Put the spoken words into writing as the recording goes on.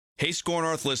Hey, Score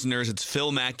North listeners, it's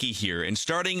Phil Mackey here. And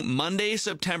starting Monday,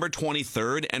 September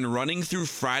 23rd and running through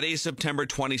Friday, September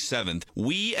 27th,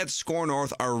 we at Score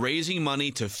North are raising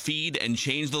money to feed and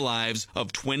change the lives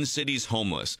of Twin Cities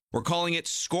homeless. We're calling it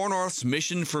Score North's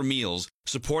Mission for Meals,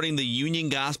 supporting the Union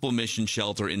Gospel Mission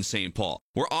Shelter in St. Paul.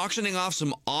 We're auctioning off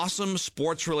some awesome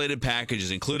sports-related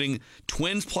packages, including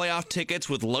Twins playoff tickets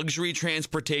with luxury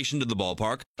transportation to the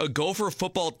ballpark, a Gopher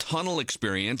football tunnel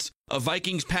experience, a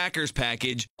Vikings-Packers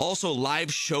package, also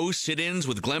live show sit-ins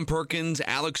with Glenn Perkins,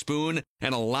 Alex Boone,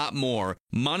 and a lot more.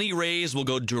 Money raised will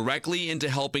go directly into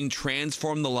helping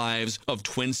transform the lives of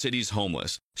Twin Cities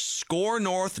homeless.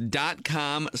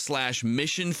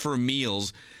 ScoreNorth.com/mission for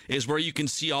meals is where you can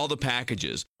see all the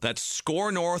packages. That's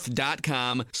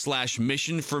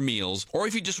ScoreNorth.com/mission for meals. Or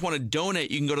if you just want to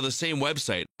donate, you can go to the same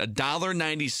website.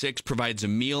 $1.96 provides a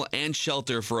meal and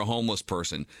shelter for a homeless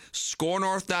person.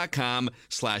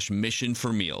 ScoreNorth.com/mission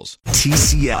for meals.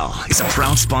 TCL is a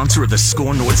proud sponsor of the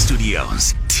Score North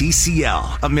Studios.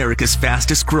 TCL, America's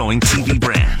fastest growing TV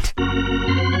brand.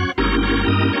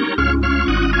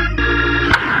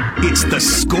 It's the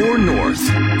Score North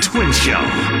Twin Show.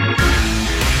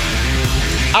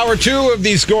 Hour 2 of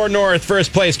the Score North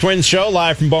First Place Twins Show,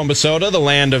 live from Bombasota, the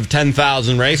land of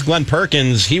 10,000 race. Glenn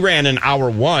Perkins, he ran in hour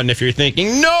 1. If you're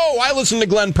thinking, no, I listen to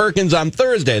Glenn Perkins on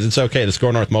Thursdays, it's okay. The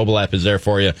Score North mobile app is there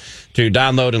for you to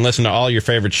download and listen to all your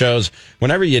favorite shows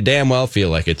whenever you damn well feel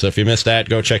like it. So if you missed that,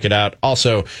 go check it out.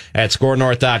 Also at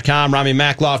scorenorth.com, Rami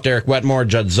Mackloft, Eric Wetmore,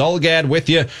 Judd Zulgad with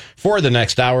you for the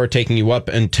next hour, taking you up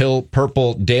until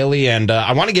Purple Daily. And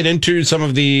I want to get into some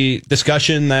of the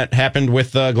discussion that happened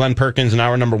with Glenn Perkins in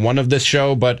hour number 1 of this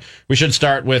show, but we should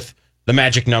start with the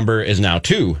magic number is now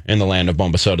 2 in the land of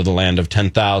Bombasota, the land of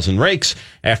 10,000 rakes,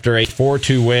 after a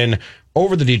 4-2 win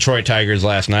over the Detroit Tigers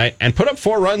last night and put up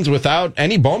 4 runs without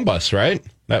any bombas, right?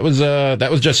 That was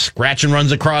just scratching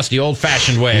runs across the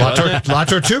old-fashioned way. La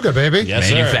Tortuga, baby.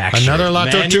 Yes, Manufactured. Another La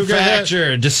Tortuga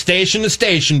hit. Just station to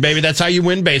station, baby. That's how you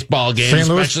win baseball games,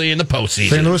 especially in the postseason.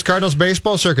 St. Louis Cardinals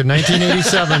baseball circuit,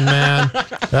 1987, man.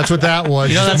 That's what that was.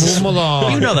 Move them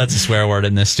along. You know that's a swear word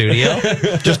in this studio.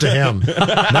 Just to him.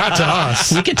 Not to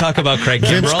us. We can talk about Craig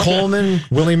Vince Kimbrell. Coleman,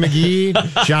 Willie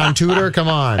McGee, John Tudor, come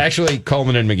on. Actually,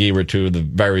 Coleman and McGee were 2 of the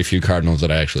very few Cardinals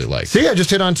that I actually liked. See, I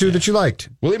just hit on 2 that you liked.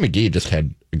 Willie McGee just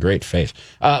had a great face.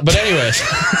 But anyways.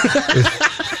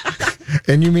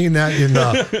 And you mean that in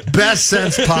the best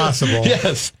sense possible.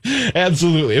 Yes,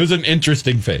 absolutely. It was an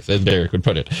interesting face, as Derek would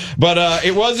put it. But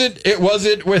it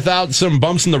wasn't without some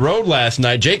bumps in the road last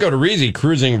night. Jake Odorizzi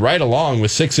cruising right along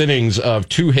with 6 innings of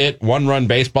 2-hit, 1-run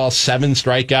baseball, 7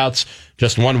 strikeouts,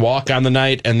 just 1 walk on the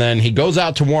night. And then he goes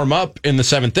out to warm up in the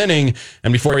 7th inning,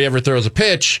 and before he ever throws a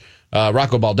pitch,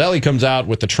 Rocco Baldelli comes out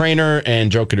with the trainer,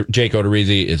 and Jake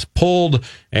Odorizzi is pulled.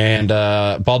 And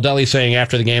Baldelli saying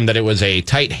after the game that it was a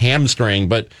tight hamstring,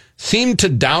 but seemed to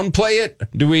downplay it.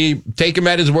 Do we take him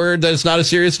at his word that it's not a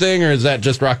serious thing, or is that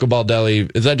just Rocco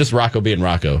Baldelli? Is that just Rocco being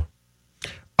Rocco?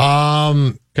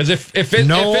 Because if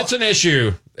it's an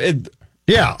issue,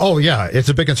 yeah, it's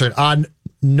a big concern.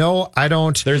 No, I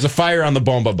don't. There's a fire on the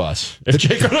Bomba bus. If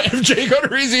Jake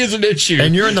Odorizzi is an issue,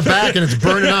 and you're in the back and it's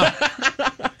burning up.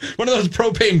 One of those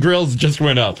propane grills just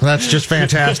went up. That's just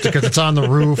fantastic because it's on the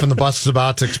roof and the bus is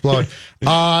about to explode.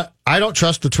 I don't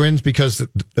trust the Twins because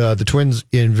the Twins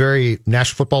in very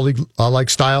National Football League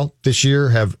like style this year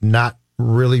have not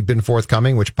really been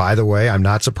forthcoming, which, by the way, I'm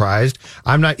not surprised.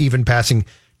 I'm not even passing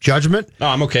judgment. Oh,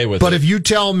 I'm okay with it. But if you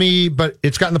tell me, but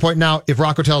it's gotten to the point now, if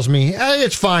Rocco tells me, hey,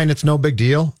 it's fine, it's no big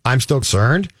deal, I'm still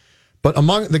concerned. But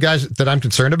among the guys that I'm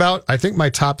concerned about, I think my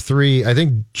top 3, I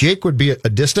think Jake would be a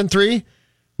distant 3.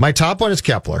 My top one is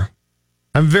Kepler.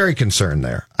 I'm very concerned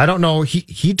there. I don't know.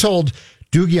 He told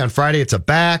Doogie on Friday it's a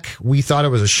back. We thought it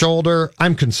was a shoulder.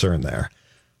 I'm concerned there.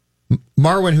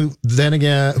 Marwin,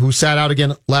 who sat out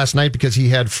again last night because he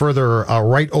had further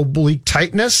right oblique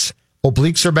tightness.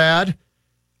 Obliques are bad.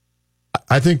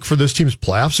 I think for this team's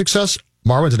playoff success,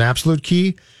 Marwin's an absolute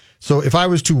key. So if I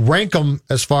was to rank them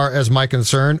as far as my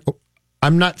concern,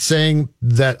 I'm not saying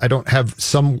that I don't have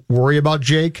some worry about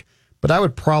Jake, but I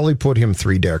would probably put him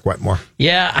 3, Derek Wetmore.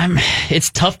 Yeah, it's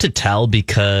tough to tell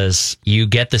because you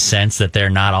get the sense that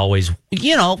they're not always,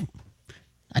 not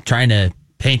trying to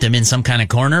paint them in some kind of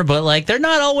corner, but like they're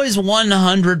not always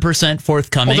 100%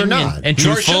 forthcoming and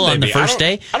truthful on the first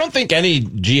day. I don't think any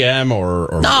GM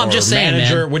or I'm just saying,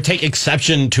 manager would take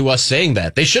exception to us saying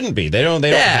that. They shouldn't be. They don't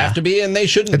have to be, and they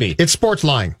shouldn't be. It's sports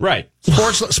lying. Right.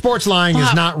 Sports lying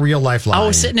is not real life lying. I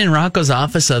was sitting in Rocco's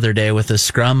office the other day with a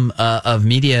scrum of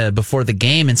media before the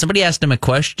game, and somebody asked him a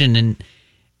question, and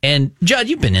And Judd,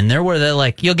 you've been in there where they're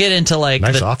like, you'll get into like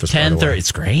nice the office, 10th, or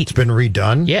it's great. It's been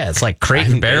redone. Yeah, it's like crate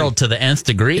and barreled to the nth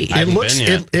degree.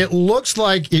 It looks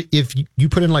like if you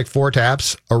put in like 4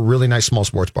 taps, a really nice small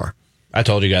sports bar. I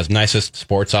told you guys, nicest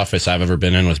sports office I've ever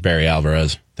been in was Barry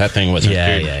Alvarez. That thing was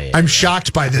yeah. I'm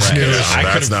shocked by this news.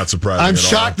 That's not surprising. I'm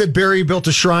shocked that Barry built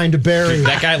a shrine to Barry.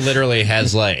 That guy literally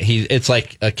has it's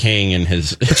like a king in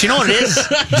his. But you know what it is,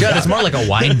 Judd? It's more like a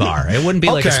wine bar. It wouldn't be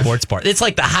like a sports bar. It's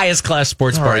like the highest class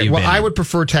sports bar you've been. I would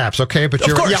prefer taps, okay? But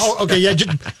of course.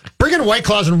 Just bring in White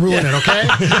Claws and ruin it, okay?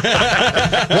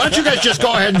 Why don't you guys just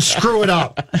go ahead and screw it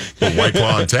up? White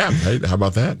Claw on tap. Hey, how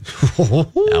about that?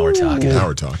 Now we're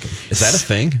talking. Is that a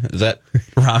thing? Is that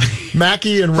Rami?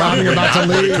 Mackie and Rami are about to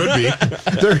leave. It could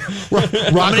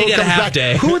be. Rocco get a half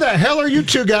day. Who the hell are you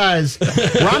two guys?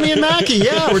 Rami and Mackie.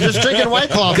 Yeah, we're just drinking White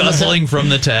Claw. Guzzling from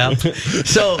the tap.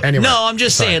 So, anyway, no, I'm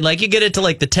just saying, like, you get it to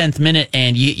like the 10th minute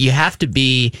and you have to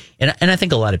be, and I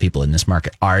think a lot of people in this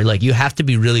market are, like, you have to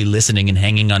be really listening and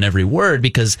hanging on every word,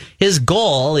 because his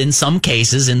goal in some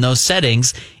cases in those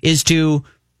settings is to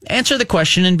answer the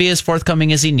question and be as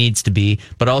forthcoming as he needs to be,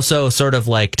 but also sort of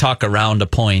like talk around a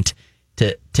point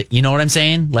to you know what I'm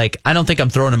saying? Like, I don't think I'm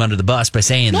throwing him under the bus by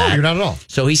saying that. No, you're not at all.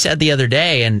 So he said the other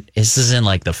day, and this is in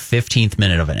like the 15th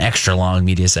minute of an extra long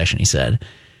media session, he said,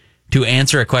 to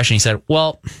answer a question, he said,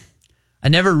 well, I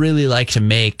never really like to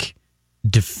make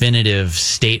definitive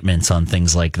statements on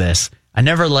things like this. I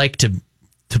never like to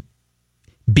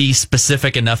be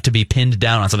specific enough to be pinned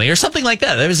down on something or something like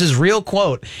that. That was his real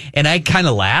quote. And I kind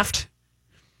of laughed.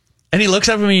 And he looks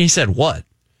up at me and he said, what?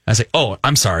 I was like, oh,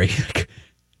 I'm sorry.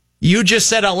 You just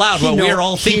said out loud what we're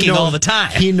all thinking all the time.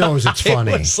 He knows it's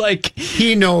funny. It's like,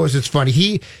 he knows it's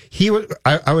funny.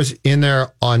 I was in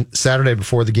there on Saturday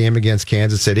before the game against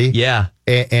Kansas City. Yeah.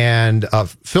 And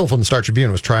Phil from the Star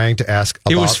Tribune was trying to ask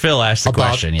about... It was Phil asked the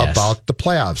question, yes. About the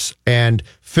playoffs. And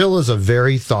Phil is a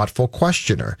very thoughtful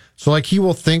questioner. So, like, he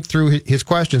will think through his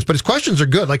questions. But his questions are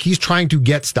good. Like, he's trying to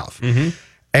get stuff. Mm-hmm.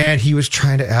 And he was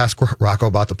trying to ask Rocco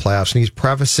about the playoffs, and he's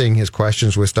prefacing his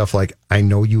questions with stuff like, I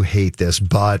know you hate this,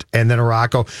 but, and then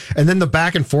Rocco, and then the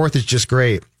back and forth is just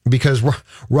great, because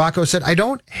Rocco said, I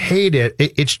don't hate it.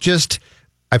 It's just,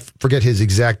 I forget his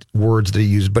exact words that he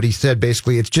used, but he said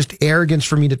basically, it's just arrogance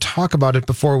for me to talk about it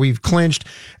before we've clinched.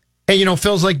 And, you know,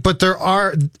 Phil's like, but there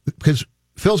are, because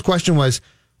Phil's question was,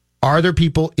 are there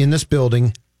people in this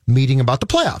building meeting about the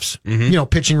playoffs, you know,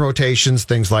 pitching rotations,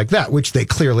 things like that, which they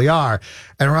clearly are.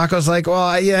 And Rocco's like,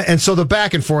 well, yeah. And so the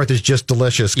back and forth is just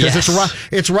delicious, because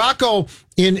it's Rocco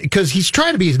because he's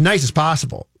trying to be as nice as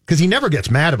possible, because he never gets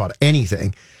mad about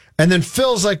anything. And then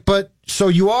Phil's like, but so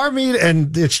you are me,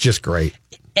 and it's just great.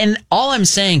 And all I'm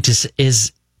saying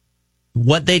is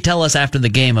what they tell us after the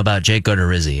game about Jake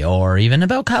Odorizzi or even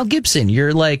about Kyle Gibson.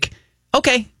 You're like,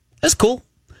 okay, that's cool.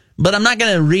 But I'm not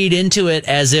going to read into it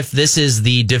as if this is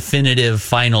the definitive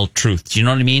final truth. Do you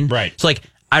know what I mean? Right. It's like,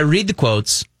 I read the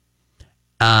quotes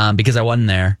because I wasn't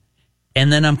there,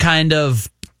 and then I'm kind of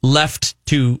left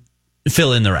to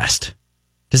fill in the rest.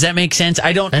 Does that make sense?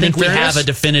 I don't think we have a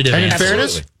definitive answer. And in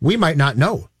fairness, we might not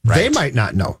know. Right. They might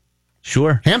not know.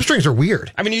 Sure. Hamstrings are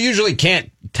weird. I mean, you usually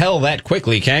can't tell that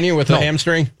quickly, can you, with a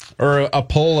hamstring or a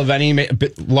pull of any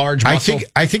large muscle?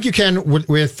 I think you can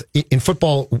with in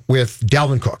football with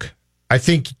Dalvin Cook. I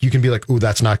think you can be like, ooh,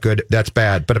 that's not good, that's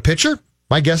bad. But a pitcher,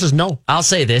 my guess is no. I'll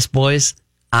say this, boys.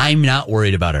 I'm not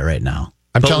worried about it right now.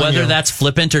 But whether that's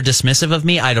flippant or dismissive of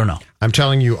me, I don't know. I'm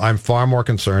telling you, I'm far more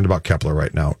concerned about Kepler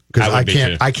right now, because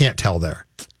I can't tell there.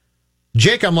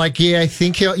 Jake, I'm like, yeah, I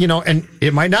think he'll, you know, and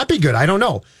it might not be good. I don't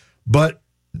know. But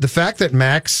the fact that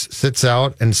Max sits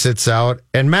out,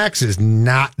 and Max is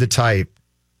not the type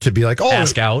to be like, oh,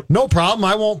 ask out. No problem.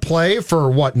 I won't play for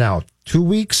what now? 2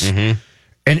 weeks? Mm-hmm.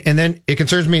 And then it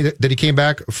concerns me that he came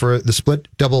back for the split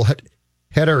double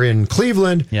header in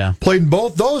Cleveland. Yeah. Played in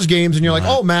both those games, and you're like,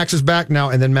 oh, Max is back now,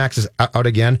 and then Max is out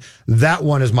again. That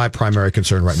one is my primary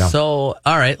concern right now. So,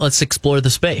 all right, let's explore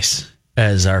the space,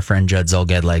 as our friend Judd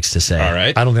Zolgad likes to say. All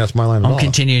right. I don't think that's my line at all. I'm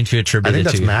continuing to attribute it to...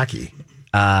 I think that's Mackey.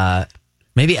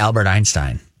 Maybe Albert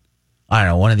Einstein. I don't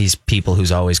know, one of these people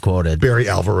who's always quoted. Barry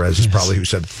Alvarez is probably who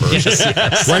said it first.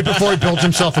 Yes. Right before he built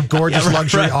himself a gorgeous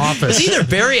luxury office. It's either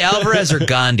Barry Alvarez or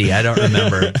Gandhi. I don't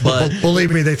remember. But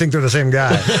believe me, they think they're the same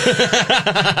guy.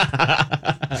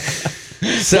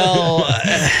 So,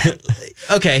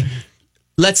 okay.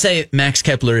 Let's say Max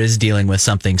Kepler is dealing with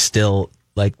something still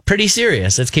like pretty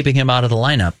serious that's keeping him out of the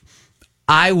lineup.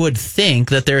 I would think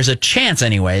that there's a chance,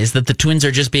 anyways, that the Twins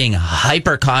are just being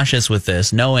hyper cautious with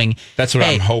this, knowing that's what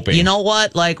I'm hoping. You know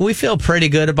what? Like, we feel pretty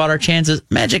good about our chances.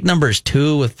 Magic number's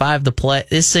 2 with 5 to play.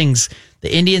 The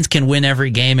Indians can win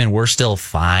every game, and we're still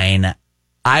fine.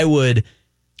 I would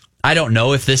I don't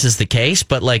know if this is the case,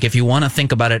 but like if you want to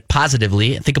think about it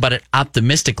positively, think about it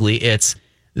optimistically, it's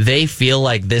they feel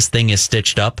like this thing is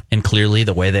stitched up, and clearly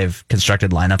the way they've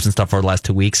constructed lineups and stuff for the last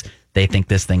 2 weeks, they think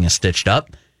this thing is stitched up.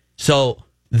 So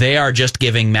they are just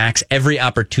giving Max every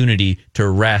opportunity to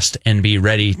rest and be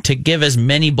ready to give as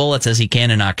many bullets as he can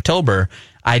in October.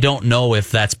 I don't know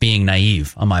if that's being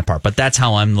naive on my part, but that's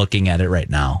how I'm looking at it right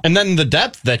now. And then the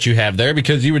depth that you have there,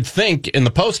 because you would think in the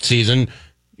postseason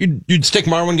you'd stick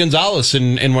Marwin Gonzalez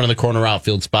in one of the corner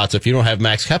outfield spots if you don't have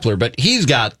Max Kepler, but he's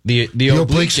got the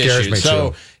oblique scares issue. me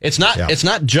So too. it's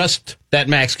not just that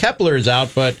Max Kepler is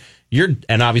out, but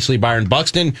and obviously Byron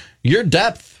Buxton, your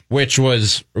depth, which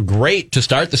was great to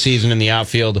start the season in the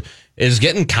outfield, is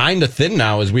getting kind of thin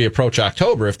now as we approach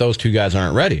October if those two guys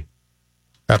aren't ready.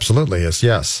 Absolutely is,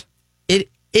 yes.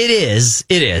 It is.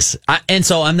 And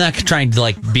so I'm not trying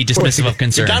to be dismissive of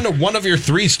concern. You're down to one of your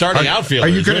three starting outfielders.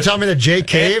 Are you going to tell me that Jake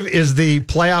Cave is the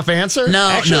playoff answer?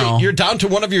 No. You're down to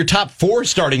one of your top four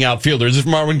starting outfielders if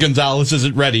Marwin Gonzalez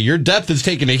isn't ready. Your depth is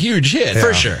taking a huge hit.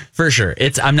 For sure.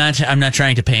 I'm not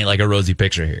trying to paint like a rosy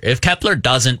picture here. If Kepler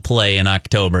doesn't play in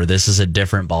October, this is a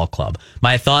different ball club.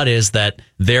 My thought is that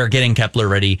they're getting Kepler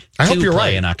ready I hope to you're play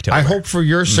right. in October. I hope for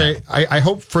your sake. I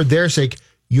hope for their sake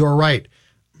you're right.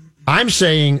 I'm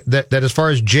saying that as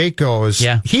far as Jake goes,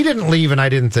 he didn't leave, and I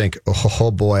didn't think, oh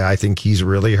boy, I think he's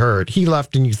really hurt. He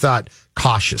left, and you thought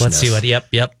cautiousness. Let's see what.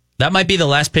 Yep. That might be the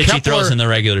last pitch he throws in the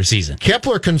regular season.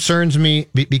 Kepler concerns me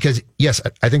because, yes,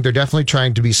 I think they're definitely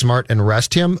trying to be smart and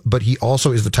rest him, but he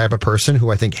also is the type of person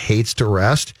who I think hates to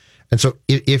rest. And so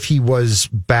if he was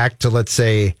back to, let's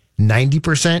say,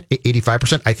 90%,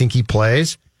 85%, I think he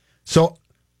plays. So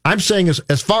I'm saying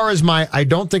as far as I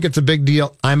don't think it's a big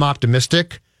deal. I'm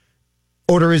optimistic.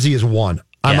 Odorizzi is one.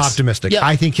 I'm optimistic. Yep.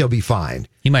 I think he'll be fine.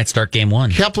 He might start game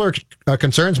one. Kepler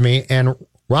concerns me, and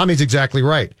Rami's exactly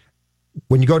right.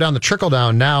 When you go down the trickle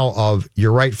down now of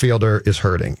your right fielder is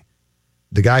hurting.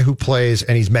 The guy who plays,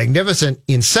 and he's magnificent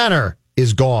in center,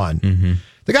 is gone. Mm-hmm.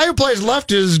 The guy who plays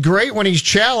left is great when he's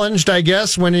challenged, I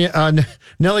guess, when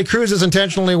Nelly Cruz is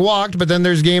intentionally walked, but then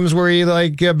there's games where he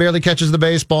barely catches the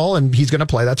baseball, and he's going to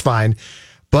play. That's fine.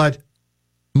 But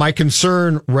my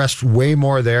concern rests way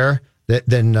more there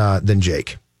than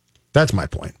Jake. That's my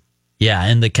point. Yeah,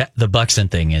 and the Buxton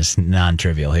thing is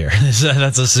non-trivial here.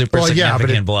 That's a super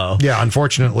significant blow. Yeah,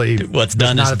 unfortunately, what's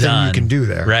done is not a done. thing you can do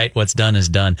there. Right, what's done is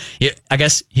done. I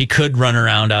guess he could run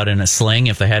around out in a sling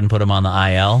if they hadn't put him on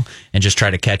the IL and just try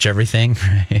to catch everything.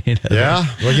 Right? Yeah,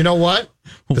 well, you know what?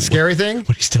 The scary thing?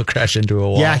 Would he still crash into a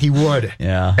wall? Yeah, he would.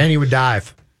 Yeah. And he would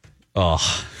dive.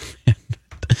 Oh.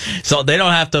 So they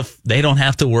don't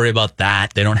have to worry about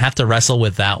that. They don't have to wrestle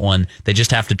with that one. They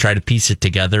just have to try to piece it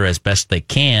together as best they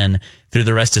can through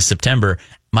the rest of September.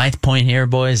 My point here,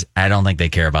 boys, I don't think they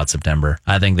care about September.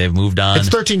 I think they've moved on. It's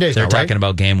 13 days They're now, right? talking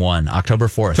about game one, October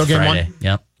 4th, So game Friday. one?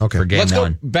 Yep. Okay. For game Let's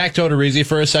one. go back to Odorizzi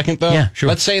for a second, though. Yeah, sure.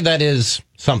 Let's say that is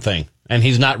something, and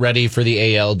he's not ready for the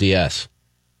ALDS.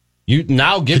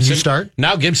 Gibson. Can you start?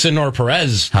 Now Gibson or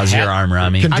Perez. How's your arm,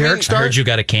 Rami? Can Derek start? I heard you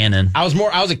got a cannon. I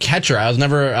was a catcher. I was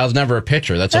never a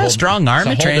pitcher. That's a whole strong arm. It's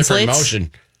a It whole different translates.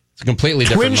 motion. It's a completely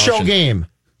different Twin show motion. game.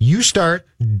 You start,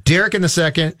 Derek in the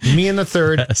second, me in the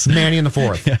third, Manny in the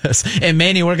fourth. Yes. And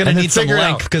Manny, we're going to And then need some figure it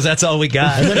length out. because that's all we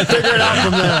got. And then figure it out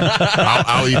from there.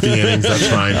 I'll eat the innings. That's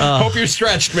fine. Hope you're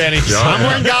stretched, Manny. I'm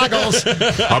wearing goggles.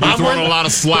 I'll be throwing a lot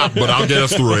of slop, but I'll get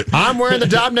us through it. I'm wearing the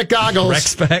Dobnik goggles. Rex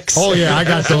specs. Oh, yeah, I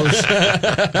got those.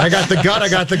 I got the gut, I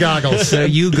got the goggles. So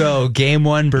you go game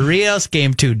 1 Barrios,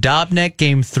 game 2 Dobnik,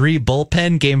 game 3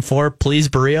 bullpen, game 4 please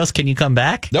Barrios. Can you come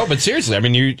back? No, but seriously, I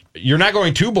mean, you're not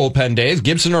going 2 bullpen days.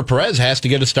 Gibson or Perez has to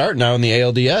get a start now in the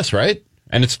ALDS, right?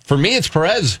 And for me, it's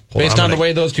Perez, based on the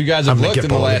way those two guys have I'm gonna looked get in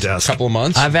the below the last desk. couple of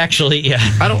months. I've actually,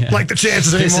 I don't like the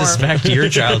chances This anymore. is back to your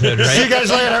childhood, right? See you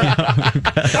guys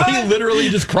later. He literally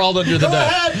just crawled under the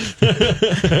desk.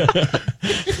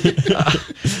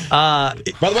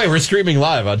 By the way, we're streaming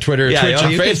live on Twitter, Yeah, Twitch,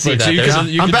 and you can see Facebook, that. so you There's- can,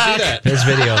 you I'm can back. see that. There's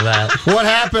video of that. What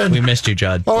happened? We missed you,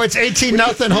 Judd. Oh, it's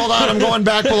 18-0. Hold on, I'm going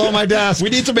back below my desk. We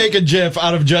need to make a GIF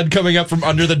out of Judd coming up from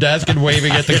under the desk and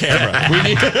waving at the camera.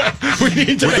 We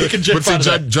need to make a GIF But see, out of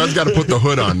that. Judd's got to put the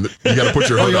hood on. You got to put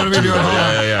your hood you on. want me to do it? Hold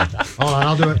on. Yeah. Hold on,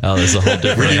 I'll do it. Oh, this is a whole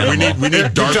different animal. We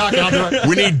need Darth. talking, I'll do it.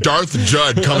 We need Darth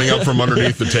Judd coming up from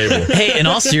underneath the table. Hey, in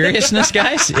all seriousness,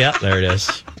 guys. Yep, there it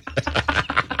is.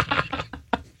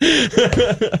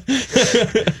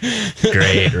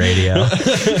 Great radio.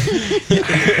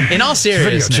 In all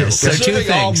seriousness, so two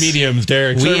Serving all things. mediums,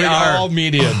 Derek. We Serving are all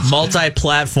mediums.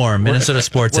 multi-platform, Minnesota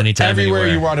sports, We're anytime, everywhere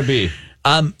anywhere. you want to be.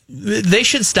 They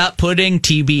should stop putting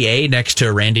TBA next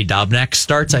to Randy Dobnak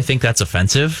starts. I think that's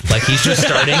offensive. Like he's just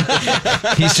starting.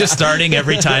 He's just starting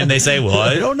every time they say, "Well,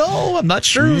 I don't know. I'm not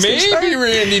sure." Maybe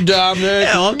Randy Dobnak.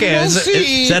 Yeah, okay. We'll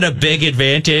Is that a big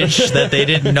advantage that they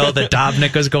didn't know that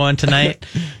Dobnak was going tonight?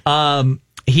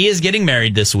 He is getting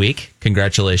married this week.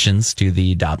 Congratulations to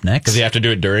the Dobniks. Does he have to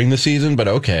do it during the season? But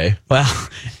okay. Well,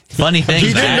 funny thing.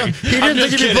 He didn't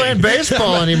think he'd be playing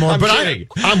baseball anymore.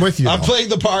 I'm with you. I'm playing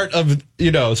the part of,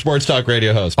 sports talk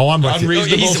radio host. Oh, I'm with you.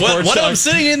 Unreasonable sports what talk. I'm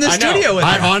sitting in the studio with.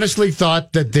 I honestly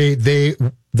thought that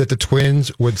that the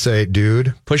Twins would say,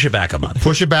 dude, Push it back a month.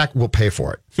 push it back, we'll pay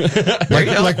for it.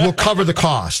 like we'll cover the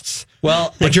costs.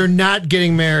 Well, But you're not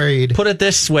getting married. put it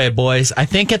this way, boys. I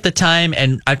think at the time,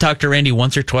 and I've talked to Randy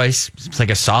once or twice, it's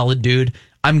like a solid dude.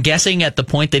 I'm guessing at the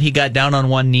point that he got down on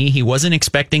one knee, he wasn't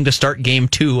expecting to start game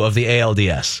 2 of the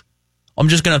ALDS. I'm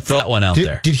just going to throw that one out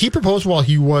there. Did he propose while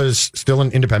he was still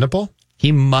in independent ball?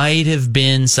 He might have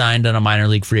been signed on a minor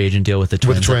league free agent deal with the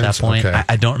Twins, at that point. Okay.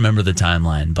 I don't remember the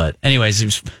timeline, but anyways, it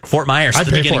was Fort Myers at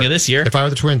the beginning of this year. If I were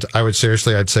the Twins,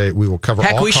 I'd say we will cover all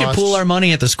Heck, we costs. should pool our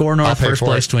money at the Score North First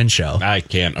Place Twin Show. I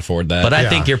can't afford that. But I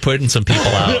think you're putting some people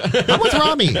out I'm with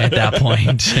Rami. at that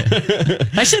point.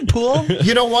 I said pool.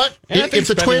 You know what? I think If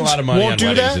the spending Twins a lot of money won't on do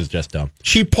weddings that, is just dumb.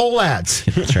 cheap poll ads.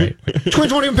 That's right.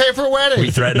 Twins won't even pay for a wedding.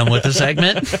 We threaten them with the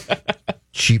segment.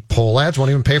 Cheap poll ads won't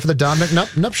even pay for the Dominic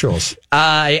nuptials.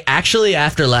 I actually,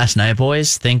 after last night,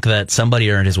 boys, think that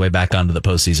somebody earned his way back onto the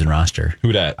postseason roster.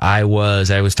 Who dat? I was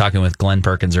talking with Glenn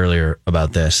Perkins earlier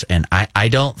about this, and I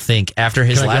don't think after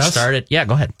his Can I last guess? start at... Yeah,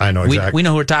 go ahead. I know exactly. We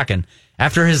know who we're talking.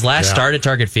 After his last start at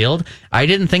Target Field, I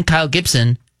didn't think Kyle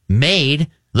Gibson made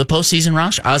the postseason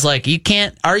roster. I was like, you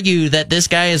can't argue that this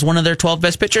guy is one of their 12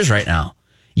 best pitchers right now.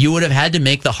 You would have had to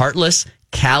make the heartless,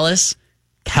 callous,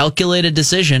 calculated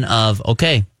decision of,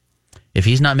 okay, if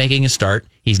he's not making a start,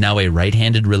 he's now a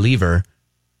right-handed reliever.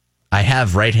 I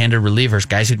have right-handed relievers,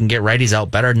 guys who can get righties out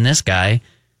better than this guy.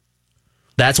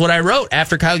 That's what I wrote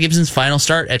after Kyle Gibson's final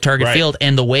start at Target Field,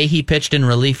 and the way he pitched in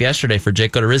relief yesterday for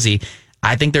Jake Odorizzi,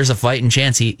 I think there's a fighting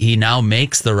chance he now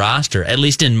makes the roster. At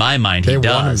least in my mind, he does. They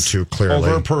want him to, clearly.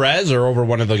 Over Perez or over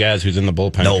one of the guys who's in the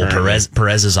bullpen? No, currently?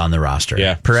 Perez is on the roster.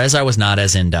 Yeah. Perez, I was not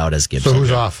as in doubt as Gibson. So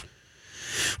who's off?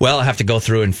 Well, I have to go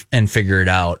through and figure it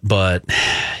out, but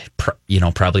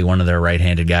probably one of their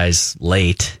right-handed guys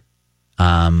late.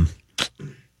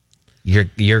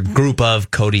 Your group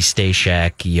of Cody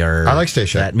Stashak. I like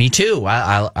Stashak. Me too.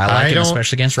 I like him,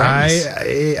 especially against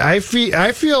righties.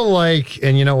 I feel like,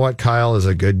 and you know what, Kyle is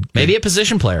a good, maybe a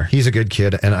position player. He's a good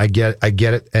kid, and I get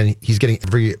it, and he's getting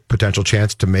every potential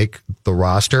chance to make the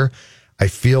roster. I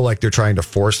feel like they're trying to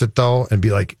force it though, and be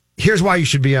like, here's why you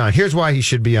should be on. Here's why he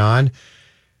should be on.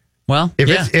 Well,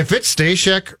 if it's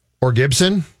Stashak or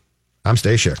Gibson, I'm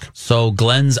Stashak. So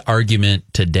Glenn's argument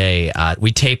today,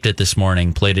 we taped it this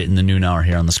morning, played it in the noon hour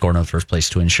here on the Score North First Place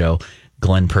Twin Show.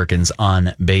 Glenn Perkins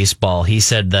on baseball. He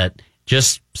said that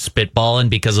just spitballing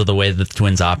because of the way that the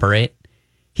Twins operate,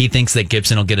 he thinks that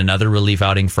Gibson will get another relief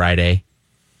outing Friday,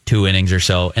 2 innings or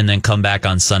so, and then come back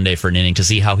on Sunday for an inning to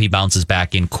see how he bounces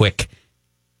back in quick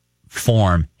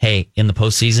form. Hey, in the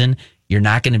postseason, you're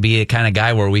not going to be the kind of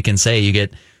guy where we can say you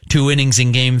get 2 innings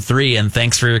in game 3 and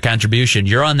thanks for your contribution.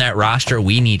 You're on that roster.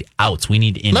 We need outs. We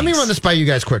need innings. Let me run this by you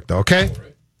guys quick though, okay?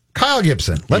 Kyle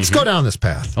Gibson. Let's go down this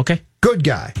path. Okay. Good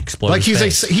guy. Explode like his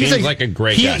he's face. Seems like a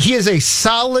great guy. He is a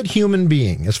solid human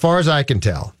being, as far as I can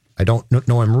tell. I don't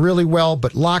know him really well,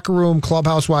 but locker room,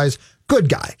 clubhouse wise, good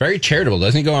guy. Very charitable.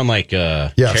 Doesn't he go on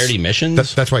charity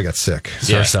missions? That's why he got sick.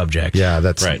 It's our subject. Yeah,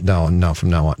 that's right. No,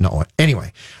 from now on. No.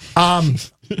 Anyway,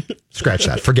 scratch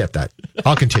that. Forget that.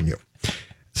 I'll continue.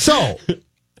 So,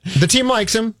 the team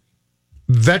likes him.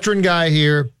 Veteran guy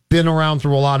here, been around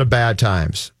through a lot of bad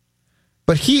times.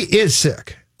 But he is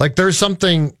sick. Like there's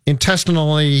something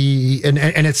intestinally, and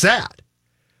it's that.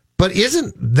 But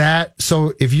isn't that,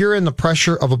 so if you're in the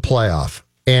pressure of a playoff,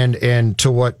 and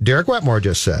to what Derek Wetmore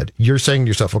just said, you're saying to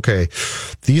yourself, okay,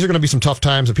 these are going to be some tough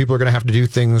times and people are going to have to do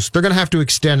things. They're going to have to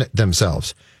extend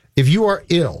themselves. If you are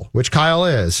ill, which Kyle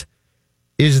is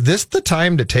this the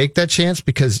time to take that chance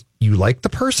because you like the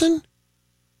person?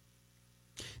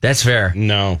 That's fair.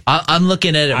 No. I'm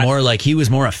looking at it more like he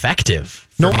was more effective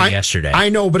for me yesterday. I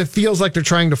know, but it feels like they're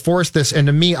trying to force this. And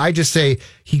to me, I just say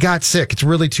he got sick. It's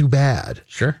really too bad.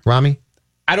 Sure. Rami?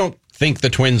 I don't think the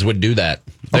Twins would do that.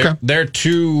 You've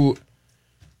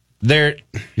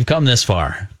come this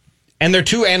far. And they're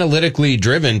too analytically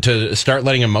driven to start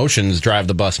letting emotions drive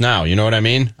the bus now. You know what I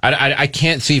mean? I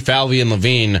can't see Falvey and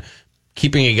Levine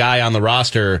keeping a guy on the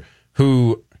roster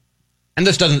who, and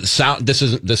this doesn't sound, this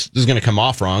is going to come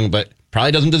off wrong, but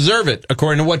probably doesn't deserve it,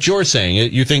 according to what you're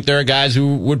saying. You think there are guys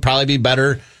who would probably be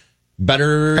better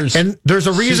and there's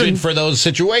a reason for those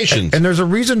situations. And there's a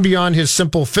reason beyond his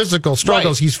simple physical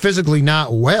struggles. Right. He's physically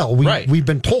not well. We've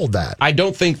been told that. I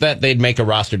don't think that they'd make a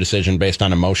roster decision based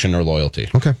on emotion or loyalty.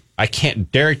 Okay. I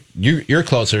can't, Derek, you're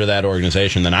closer to that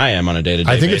organization than I am on a day-to-day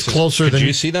basis. I think it's closer Could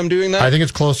you see them doing that? I think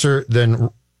it's closer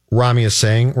than Rami is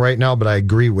saying right now, but I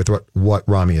agree with what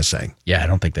Rami is saying. Yeah, I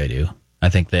don't think they do. I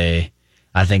think they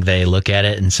look at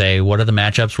it and say, what are the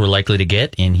matchups we're likely to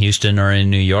get in Houston or in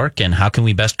New York, and how can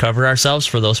we best cover ourselves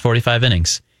for those 45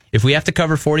 innings? If we have to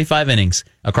cover 45 innings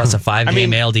across a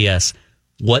 5-game ALDS,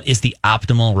 what is the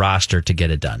optimal roster to get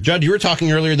it done? Judd, you were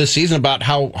talking earlier this season about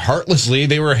how heartlessly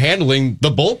they were handling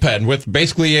the bullpen with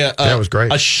basically that was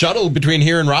great. A shuttle between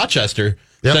here and Rochester,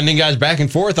 sending guys back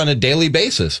and forth on a daily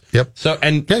basis. Yep. So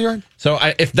you're right. So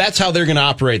if that's how they're going to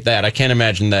operate that, I can't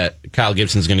imagine that Kyle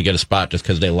Gibson's going to get a spot just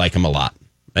because they like him a lot.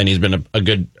 And he's been a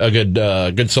good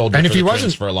soldier and if for he the wasn't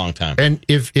Twins for a long time. And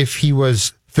if he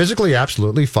was physically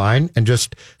absolutely fine and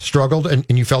just struggled and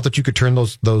you felt that you could turn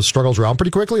those struggles around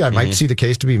pretty quickly, I might see the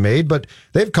case to be made. But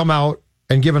they've come out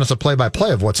and given us a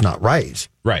play-by-play of what's not right.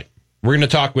 Right. We're going to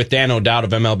talk with Dan O'Dowd of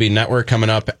MLB Network coming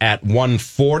up at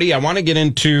 1:40. I want to get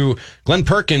into Glenn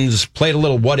Perkins played a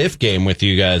little what-if game with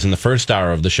you guys in the first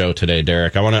hour of the show today,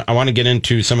 Derek. I want to get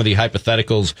into some of the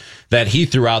hypotheticals that he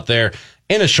threw out there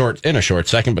in a short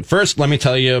second. But first, let me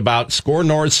tell you about Score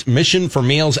North's Mission for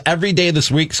Meals. Every day this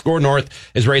week, Score North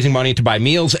is raising money to buy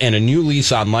meals and a new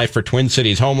lease on life for Twin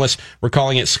Cities homeless. We're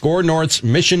calling it Score North's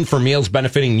Mission for Meals,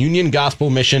 benefiting Union Gospel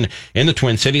Mission in the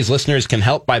Twin Cities. Listeners can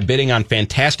help by bidding on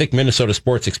fantastic Minnesota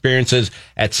sports experiences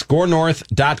at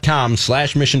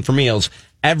scorenorth.com/mission for meals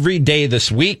every day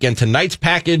this week. And tonight's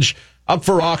package up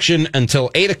for auction until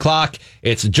 8 o'clock.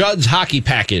 It's Judd's Hockey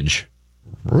Package.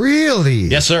 Really?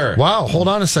 Yes, sir. Wow, hold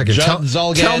on a second.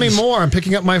 Tell me more. I'm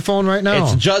picking up my phone right now.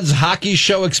 It's Judd's Hockey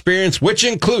Show experience, which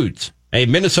includes a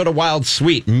Minnesota Wild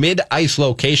suite, mid-ice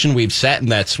location. We've sat in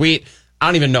that suite. I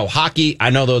don't even know hockey. I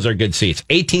know those are good seats.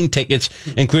 18 tickets,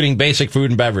 including basic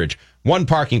food and beverage. 1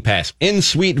 parking pass.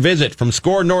 In-suite visit from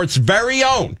Score North's very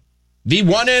own, the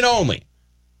one and only,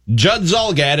 Judd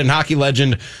Zulgad and hockey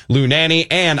legend Lou Nanne,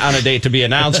 and on a date to be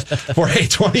announced for a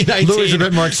 2019. Lou's a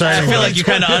bit more exciting. I feel like you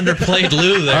kind of underplayed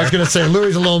Lou there. I was going to say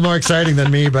Lou's a little more exciting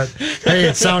than me, but hey,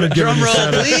 it sounded good. Drum roll,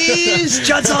 please.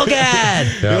 Judd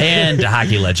Zulgad and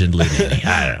hockey legend Lou Nanne.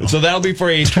 I don't know. So that'll be for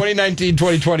a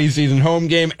 2019-2020 season home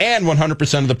game, and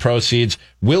 100% of the proceeds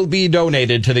will be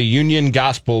donated to the Union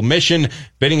Gospel Mission.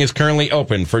 Bidding is currently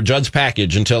open for Judd's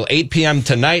package until 8 p.m.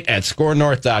 tonight at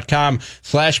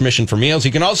scorenorth.com/mission for meals.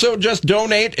 You can also just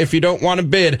donate if you don't want to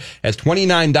bid, as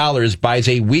 $29 buys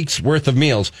a week's worth of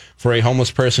meals for a homeless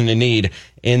person in need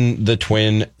in the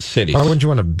Twin Cities. Why wouldn't you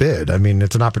want to bid? I mean,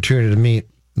 it's an opportunity to meet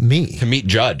me. To meet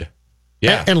Judd.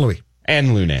 Yeah. And Louis.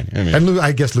 And Lou Nanne. And Lou,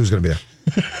 I guess Lou's going to be there.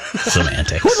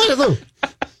 Semantics. Who invited Lou?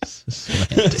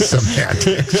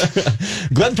 Semantics.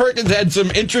 Glenn Perkins had some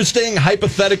interesting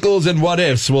hypotheticals and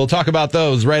what-ifs. We'll talk about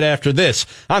those right after this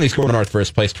on the Score North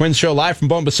First Place Twins Show, live from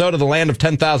Bombasota, the land of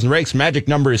 10,000 rakes. Magic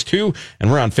number is 2,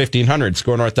 and we're on 1500,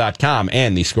 scorenorth.com,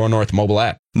 and the Score North mobile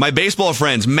app. My baseball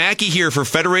friends, Mackie here for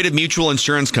Federated Mutual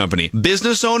Insurance Company.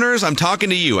 Business owners, I'm talking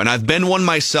to you, and I've been one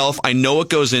myself. I know what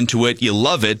goes into it. You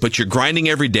love it, but you're grinding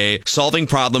every day, solving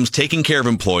problems, taking care of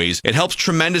employees. It helps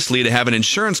tremendously to have an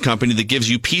insurance company that gives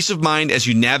you peace of mind as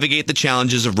you navigate the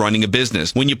challenges of running a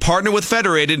business. When you partner with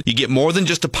Federated, you get more than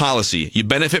just a policy. You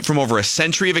benefit from over a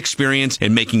century of experience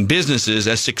in making businesses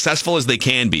as successful as they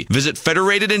can be. Visit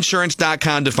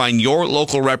federatedinsurance.com to find your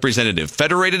local representative.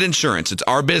 Federated Insurance, it's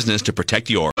our business to protect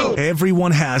yours.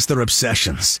 Everyone has their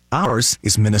obsessions. Ours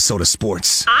is Minnesota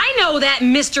sports. I know that,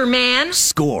 Mr. Man.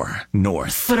 Score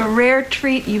North. What a rare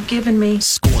treat you've given me.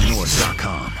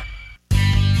 ScoreNorth.com.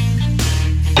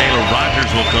 Taylor Rogers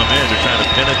will come in to try to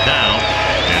pin it down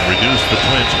and reduce the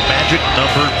Twins' magic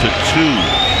number to 2.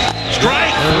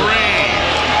 Strike 3.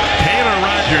 Taylor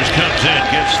Rogers comes in,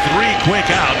 gets 3 quick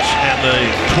outs, and the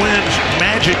Twins'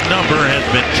 magic number has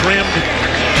been trimmed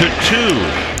to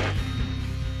 2.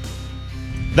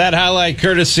 That highlight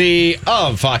courtesy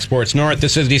of Fox Sports North.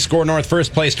 This is the Score North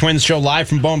First Place Twins Show, live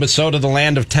from Bombasota, the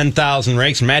land of 10,000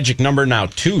 rakes. Magic number now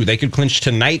 2. They could clinch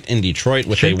tonight in Detroit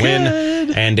with a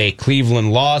win and a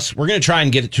Cleveland loss. We're going to try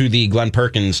and get to the Glenn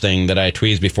Perkins thing that I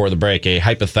tweezed before the break, a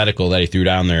hypothetical that he threw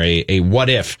down there, a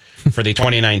what-if for the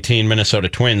 2019 Minnesota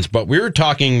Twins. But we were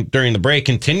talking during the break,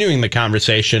 continuing the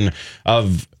conversation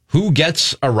of who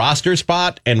gets a roster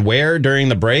spot and where during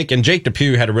the break. And Jake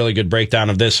DePew had a really good breakdown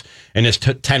of this in his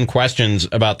 10 questions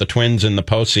about the Twins in the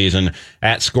postseason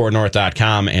at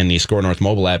scorenorth.com and the Score North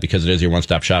mobile app, because it is your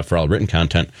one-stop shop for all written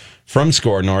content from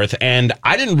Score North. And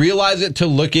I didn't realize it till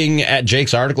looking at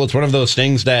Jake's article. It's one of those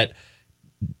things that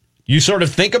you sort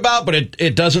of think about, but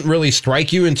it doesn't really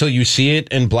strike you until you see it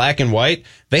in black and white.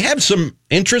 They have some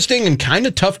interesting and kind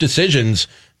of tough decisions,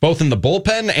 both in the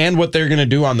bullpen and what they're going to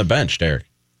do on the bench, Derek.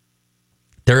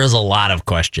 There is a lot of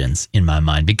questions in my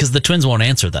mind because the Twins won't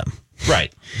answer them.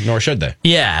 Right. Nor should they.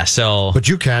 Yeah, so... But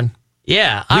you can.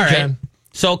 Yeah, all right.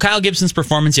 So Kyle Gibson's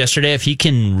performance yesterday, if he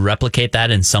can replicate that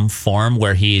in some form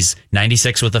where he's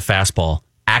 96 with a fastball,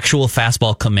 actual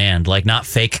fastball command, like not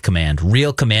fake command,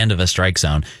 real command of a strike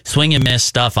zone, swing and miss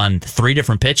stuff on 3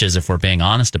 different pitches, if we're being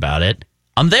honest about it,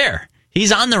 I'm there.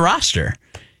 He's on the roster.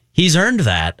 He's earned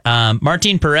that.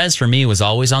 Martin Perez, for me, was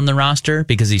always on the roster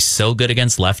because he's so good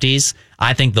against lefties.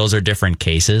 I think those are different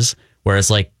cases.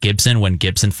 Whereas like Gibson, when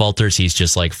Gibson falters, he's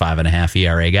just like 5.5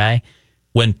 ERA guy.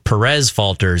 When Perez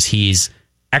falters, he's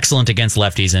excellent against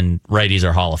lefties, and righties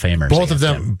are Hall of Famers. Both of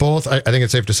them, I think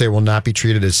it's safe to say, will not be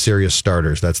treated as serious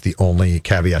starters. That's the only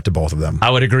caveat to both of them. I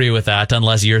would agree with that,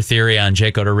 unless your theory on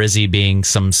Jake Odorizzi being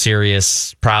some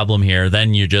serious problem here,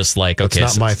 then you're just like, okay.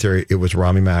 That's not my theory. It was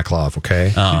Rami Maklov,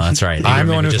 okay? Oh, that's right. I'm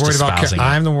the one who's worried about.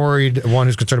 I'm the one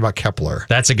who's concerned about Kepler.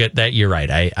 That's a good. That you're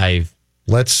right.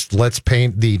 Let's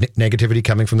paint the negativity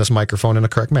coming from this microphone in a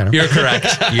correct manner. You're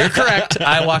correct. You're correct.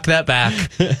 I walk that back.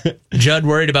 Judd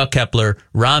worried about Kepler.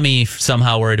 Rami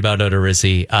somehow worried about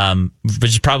Odorizzi,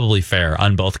 which is probably fair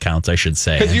on both counts, I should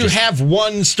say. Because you have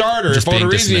one starter. If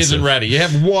Odorizzi isn't ready, you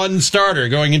have one starter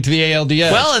going into the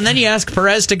ALDS. Well, and then you ask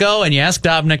Perez to go, and you ask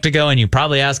Dobnik to go, and you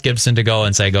probably ask Gibson to go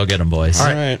and say, go get him, boys. All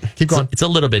right. Keep going. It's a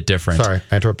little bit different. Sorry,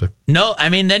 I interrupted. No, I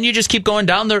mean, then you just keep going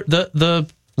down the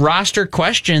roster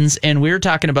questions, and we were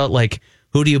talking about like,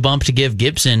 who do you bump to give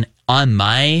Gibson on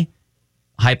my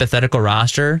hypothetical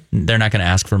roster? They're not going to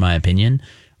ask for my opinion,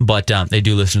 but they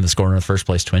do listen to the Score North First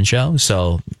Place Twin Show,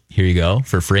 so here you go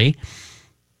for free.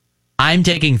 I'm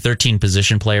taking 13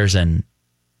 position players and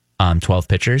 12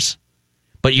 pitchers,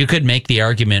 but you could make the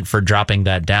argument for dropping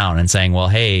that down and saying, well,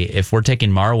 hey, if we're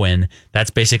taking Marwin, that's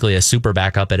basically a super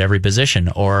backup at every position.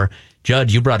 Or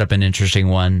Judd, you brought up an interesting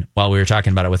one while we were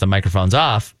talking about it with the microphones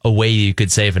off, a way you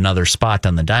could save another spot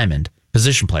on the diamond,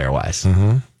 position player-wise.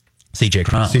 Mm-hmm. CJ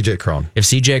Cron. CJ Cron. If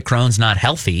CJ Cron's not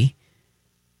healthy,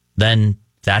 then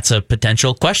that's a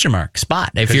potential question mark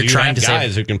spot. If you're trying to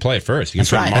guys who can play first. You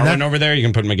can that's put Marwin over there, you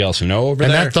can put Miguel Sano over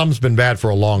there. And that thumb's been bad for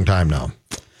a long time now.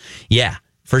 Yeah.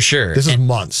 For sure. This is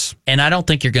months. And I don't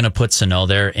think you're going to put Sano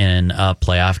there in a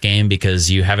playoff game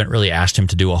because you haven't really asked him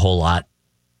to do a whole lot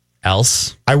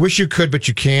else. I wish you could, but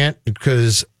you can't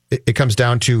because it comes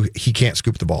down to he can't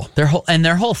scoop the ball. Their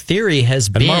whole theory has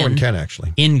been Marwin can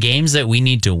actually. In games that we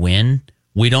need to win,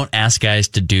 we don't ask guys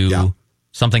to do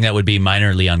something that would be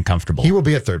minorly uncomfortable. He will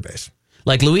be at third base.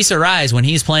 Like Luis Arraez, when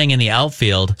he's playing in the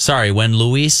outfield, when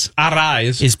Luis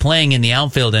Arraez is playing in the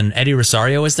outfield and Eddie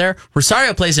Rosario is there,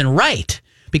 Rosario plays in right.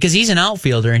 Because he's an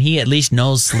outfielder and he at least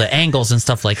knows the angles and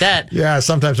stuff like that. Yeah,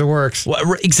 sometimes it works.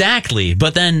 Well, exactly.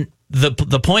 But then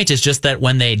the point is just that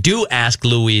when they do ask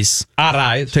Luis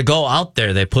to go out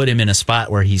there, they put him in a spot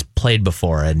where he's played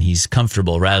before and he's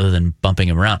comfortable rather than bumping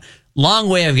him around. Long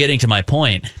way of getting to my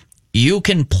point. You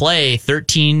can play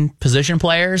 13 position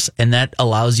players and that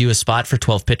allows you a spot for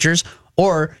 12 pitchers.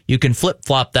 Or you can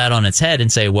flip-flop that on its head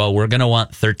and say, well, we're going to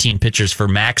want 13 pitchers for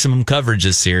maximum coverage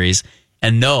this series.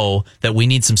 And know that we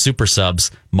need some super subs,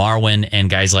 Marwin and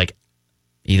guys like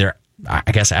either,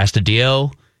 I guess,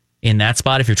 Astudillo in that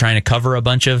spot if you're trying to cover a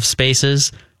bunch of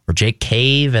spaces, or Jake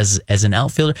Cave as an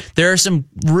outfielder. There are some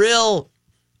real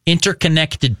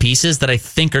interconnected pieces that I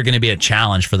think are going to be a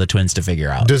challenge for the Twins to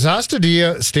figure out. Does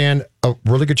Astudillo stand a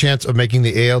really good chance of making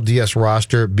the ALDS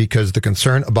roster because the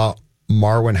concern about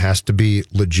Marwin has to be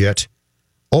legit?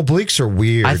 Obliques are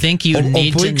weird. I think you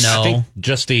need to know. I think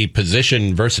just the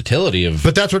position versatility of.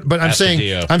 But that's what. But I'm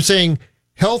saying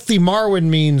healthy Marwin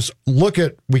means we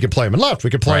could play him in left. We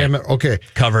could play him. Okay,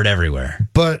 covered everywhere.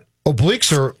 But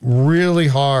obliques are really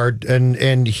hard,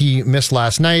 and he missed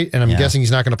last night, and I'm guessing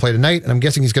he's not going to play tonight, and I'm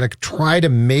guessing he's going to try to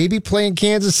maybe play in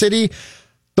Kansas City.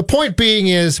 The point being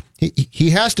is he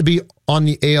has to be on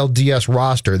the ALDS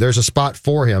roster. There's a spot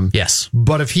for him. Yes.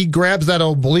 But if he grabs that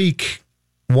oblique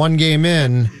one game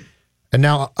in, and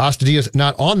now Astudillo is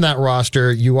not on that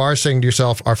roster, you are saying to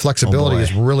yourself, our flexibility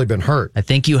has really been hurt. I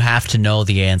think you have to know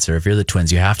the answer. If you're the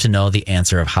Twins, you have to know the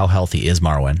answer of how healthy is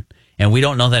Marwin. And we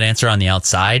don't know that answer on the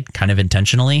outside, kind of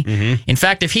intentionally. Mm-hmm. In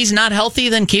fact, if he's not healthy,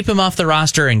 then keep him off the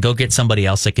roster and go get somebody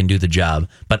else that can do the job.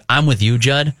 But I'm with you,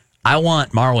 Judd. I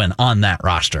want Marwin on that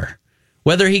roster.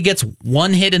 Whether he gets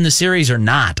one hit in the series or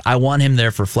not, I want him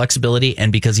there for flexibility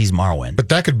and because he's Marwin. But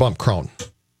that could bump Crone.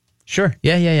 Sure.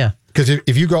 Yeah. Because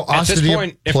if you go at this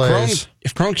point,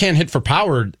 if Crone can't hit for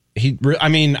power,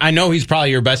 I know he's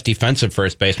probably your best defensive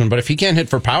first baseman, but if he can't hit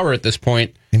for power at this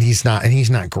point, and he's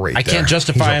not great, I can't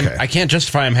justify him. I can't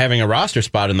justify him having a roster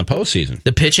spot in the postseason.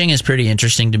 The pitching is pretty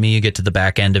interesting to me. You get to the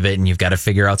back end of it, and you've got to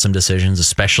figure out some decisions,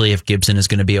 especially if Gibson is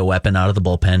going to be a weapon out of the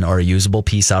bullpen or a usable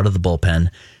piece out of the bullpen.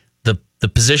 The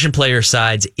position player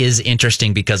sides is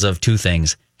interesting because of two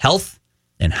things: health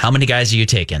and how many guys are you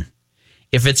taking.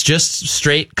 If it's just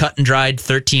straight cut and dried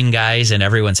 13 guys and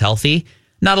everyone's healthy,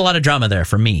 not a lot of drama there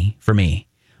for me.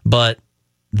 But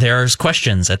there's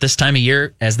questions at this time of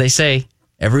year, as they say,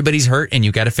 everybody's hurt and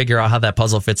you got to figure out how that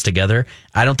puzzle fits together.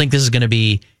 I don't think this is going to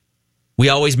be, we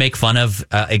always make fun of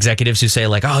executives who say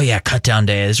like, oh yeah, cut down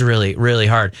day is really, really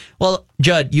hard. Well,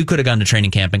 Judd, you could have gone to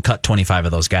training camp and cut 25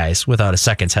 of those guys without a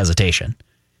second's hesitation.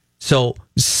 So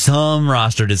some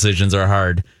roster decisions are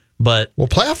hard, but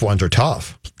playoff ones are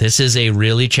tough. This is a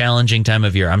really challenging time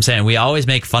of year. I'm saying we always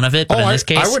make fun of it, but in this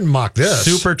case, I wouldn't mock this.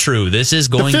 Super true. This is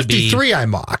going to be the 53 I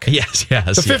mock. Yes.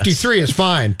 The 53 is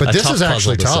fine, but this is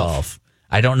actually tough. Solve.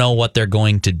 I don't know what they're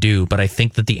going to do, but I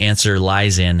think that the answer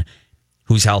lies in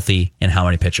who's healthy and how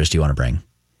many pitchers do you want to bring.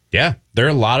 Yeah, there are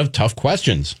a lot of tough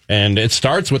questions, and it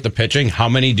starts with the pitching. How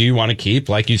many do you want to keep,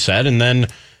 like you said, and then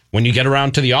when you get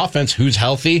around to the offense, who's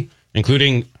healthy,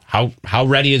 including how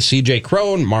ready is C.J.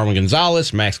 Crone, Marwin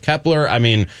Gonzalez, Max Kepler. I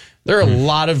mean, there are a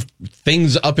lot of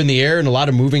things up in the air and a lot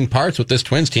of moving parts with this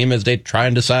Twins team as they try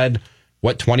and decide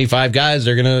what 25 guys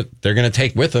they're gonna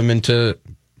take with them into,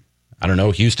 I don't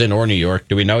know, Houston or New York.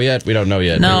 Do we know yet? We don't know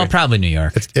yet. No, probably New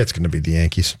York. It's going to be the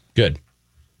Yankees. Good.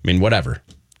 I mean, whatever.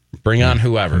 Bring on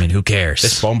whoever. I mean, who cares?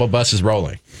 This Bomba bus is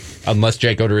rolling. Unless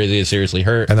Jake Odorizzi is seriously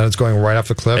hurt. And then it's going right off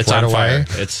the cliff, it's right on away.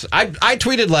 Fire. I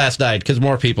tweeted last night because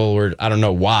more people were, I don't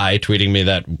know why, tweeting me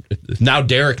that now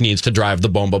Derek needs to drive the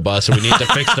Bomba bus and we need to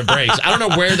fix the brakes. I don't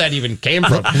know where that even came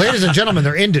from. Ladies and gentlemen,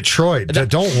 they're in Detroit.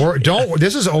 Don't worry.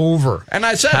 This is over. And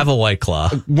I said, have a White Claw.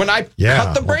 When I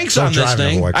cut the brakes on this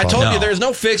thing, I told you there's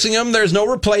no fixing them. There's no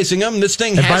replacing them. This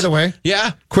thing has... And by the way,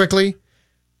 quickly,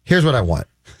 here's what I want.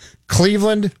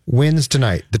 Cleveland wins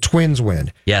tonight. The Twins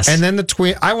win. Yes. And then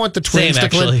I want the Twins to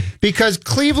win because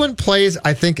Cleveland plays,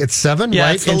 I think it's 7,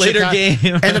 right? It's the later game.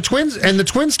 and the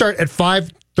Twins start at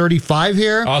 5:35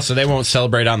 here. Oh, so they won't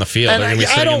celebrate on the field. They're going to be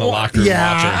sitting in the locker room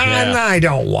watching. And I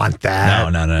don't want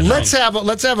that. No. Let's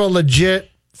have a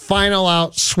legit final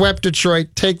out, swept Detroit,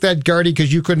 take that Gardy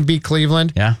because you couldn't beat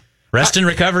Cleveland. Yeah. Rest and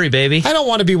recovery, baby. I don't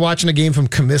want to be watching a game from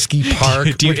Comiskey Park,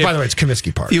 which, by the way, it's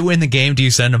Comiskey Park. If you win the game, do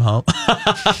you send them home?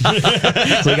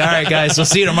 It's like, all right, guys, we'll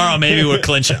see you tomorrow. Maybe we're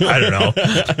clinching. I don't know.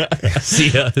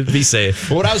 See ya. Be safe.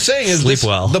 But what I was saying is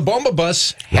the Bomba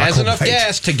bus has enough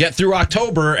gas to get through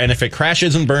October, and if it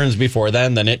crashes and burns before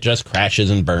then it just crashes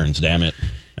and burns, damn it.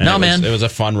 And it was a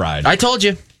fun ride. I told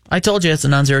you. It's a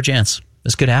non-zero chance.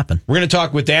 This could happen. We're going to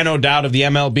talk with Dan O'Dowd of the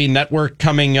MLB Network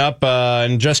coming up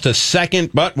in just a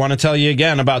second, but want to tell you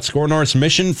again about Score North's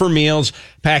Mission for Meals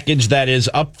package that is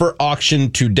up for auction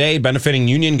today, benefiting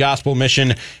Union Gospel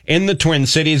Mission in the Twin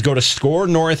Cities. Go to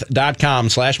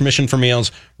scorenorth.com/mission for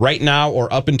meals right now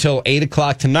or up until 8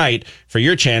 o'clock tonight for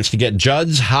your chance to get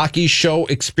Judd's Hockey Show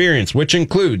experience, which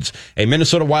includes a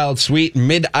Minnesota Wild Suite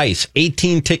mid-ice,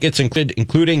 18 tickets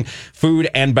including food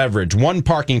and beverage, 1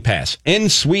 parking pass,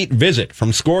 in-suite visit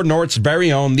from Score North's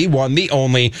very own, the one, the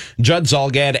only, Judd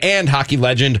Zolgad and hockey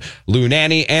legend Lou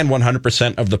Nanne, and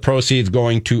 100% of the proceeds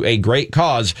going to a great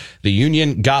cause, the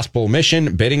Union Gospel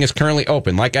Mission. Bidding is currently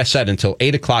open, like I said, until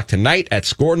 8 o'clock tonight at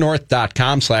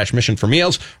scorenorth.com/mission for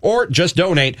meals, or just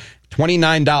donate.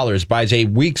 $29 buys a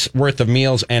week's worth of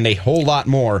meals and a whole lot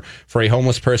more for a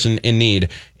homeless person in need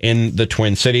in the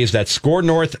Twin Cities. That's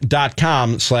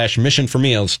scorenorth.com/mission for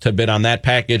meals to bid on that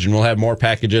package, and we'll have more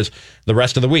packages the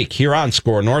rest of the week here on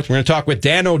Score North. We're going to talk with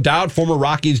Dan O'Dowd, former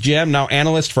Rockies GM, now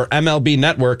analyst for MLB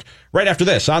Network, right after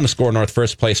this on the Score North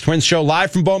First Place Twins Show,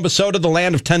 live from Bombasota, the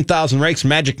land of 10,000 rakes.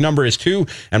 Magic number is 2,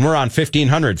 and we're on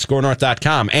 1500,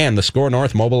 scorenorth.com, and the Score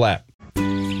North mobile app.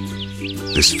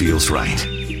 This feels right.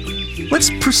 Let's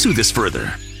pursue this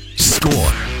further.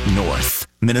 Score North.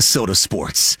 Minnesota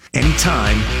sports.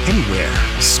 Anytime, anywhere.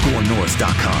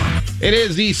 ScoreNorth.com. It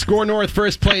is the Score North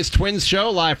First Place Twins show,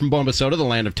 live from Bombasota, the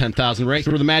land of 10,000 rakes,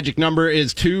 where the magic number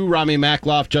is 2. Rami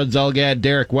Makloff, Judd Zelgad,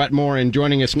 Derek Wetmore, and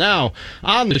joining us now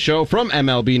on the show from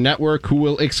MLB Network, who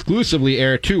will exclusively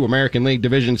air 2 American League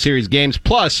Division Series games.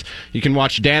 Plus, you can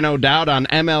watch Dan O'Dowd on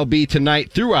MLB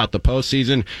Tonight throughout the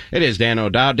postseason. It is Dan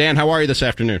O'Dowd. Dan, how are you this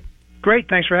afternoon? Great.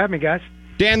 Thanks for having me, guys.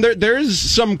 Dan, there's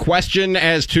some question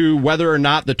as to whether or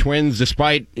not the Twins,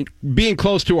 despite being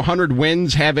close to 100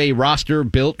 wins, have a roster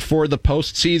built for the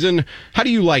postseason. How do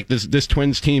you like this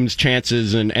Twins team's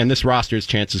chances and this roster's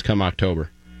chances come October?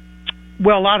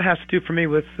 Well, a lot has to do for me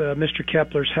with Mr.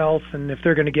 Kepler's health, and if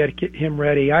they're going to get him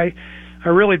ready. I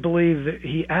really believe that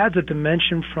he adds a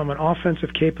dimension from an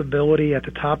offensive capability at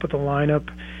the top of the lineup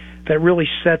that really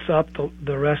sets up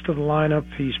the rest of the lineup.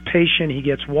 He's patient. He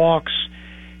gets walks.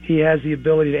 He has the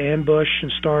ability to ambush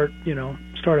and start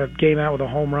a game out with a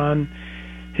home run.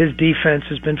 His defense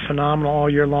has been phenomenal all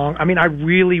year long. I mean, I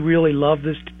really, really love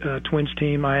this Twins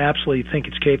team. I absolutely think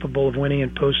it's capable of winning in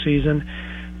postseason,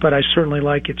 but I certainly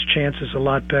like its chances a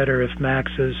lot better if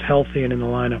Max is healthy and in the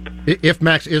lineup. If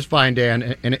Max is fine,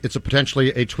 Dan, and it's potentially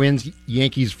a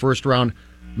Twins-Yankees first-round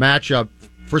matchup,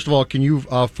 first of all, can you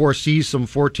foresee some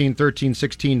 14, 13,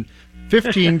 16,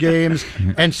 15 games?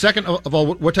 And second of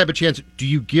all, what type of chance do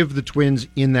you give the Twins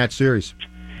in that series?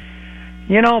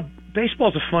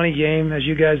 Baseball's a funny game, as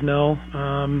you guys know.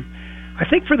 I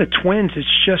think for the Twins,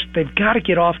 it's just they've got to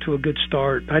get off to a good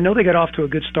start. I know they got off to a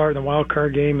good start in the wild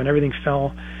card game and everything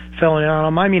fell in on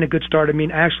them. I mean a good start. I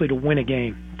mean actually to win a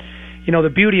game. The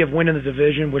beauty of winning the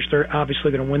division, which they're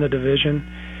obviously going to win the division,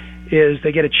 is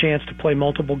they get a chance to play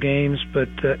multiple games, but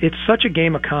it's such a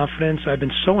game of confidence. I've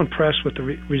been so impressed with the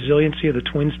resiliency of the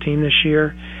Twins team this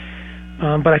year,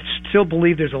 but I still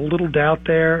believe there's a little doubt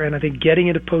there, and I think getting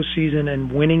into postseason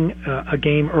and winning a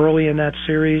game early in that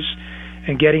series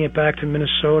and getting it back to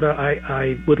Minnesota,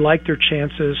 I would like their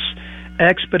chances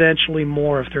exponentially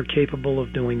more if they're capable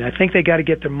of doing that. I think they got to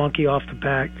get their monkey off the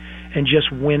back and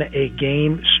just win a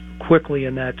game quickly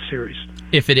in that series.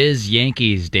 If it is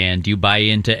Yankees, Dan, do you buy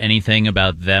into anything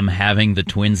about them having the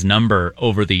Twins number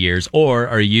over the years? Or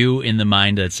are you in the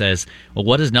mind that says, well,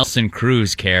 what does Nelson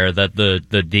Cruz care that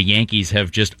the Yankees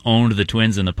have just owned the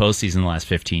Twins in the postseason the last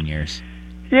 15 years?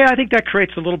 Yeah, I think that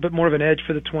creates a little bit more of an edge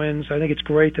for the Twins. I think it's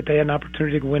great that they had an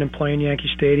opportunity to win and play in Yankee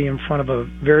Stadium in front of a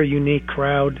very unique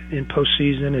crowd in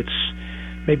postseason. It's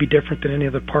maybe different than any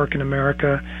other park in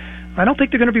America. I don't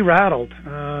think they're going to be rattled.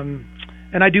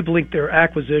 And I do believe their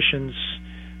acquisitions,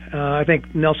 I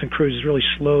think Nelson Cruz has really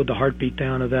slowed the heartbeat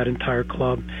down of that entire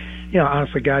club.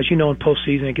 Honestly, guys, in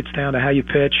postseason it gets down to how you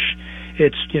pitch.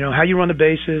 It's, how you run the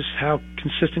bases, how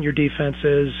consistent your defense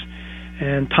is,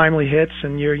 and timely hits,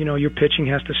 and your pitching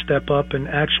has to step up. And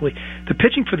actually, the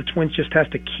pitching for the Twins just has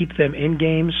to keep them in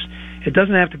games. It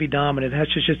doesn't have to be dominant. It has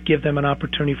to just give them an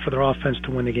opportunity for their offense to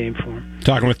win the game for them.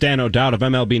 Talking with Dan O'Dowd of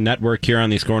MLB Network here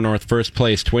on the Score North First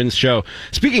Place Twins show.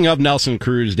 Speaking of Nelson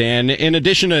Cruz, Dan, in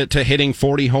addition to hitting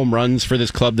 40 home runs for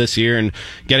this club this year and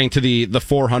getting to the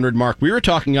 400 mark, we were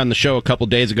talking on the show a couple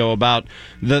days ago about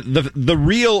the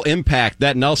real impact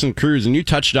that Nelson Cruz, and you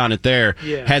touched on it there,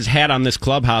 has had on this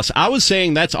clubhouse. I was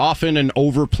saying that's often an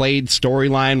overplayed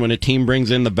storyline when a team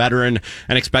brings in the veteran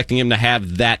and expecting him to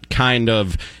have that kind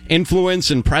of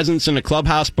influence and presence in a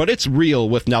clubhouse, but it's real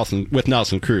with Nelson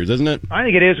Cruz, isn't it? I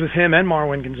think it is with him and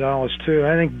Marwin Gonzalez too.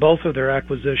 I think both of their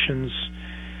acquisitions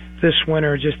this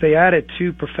winter, they added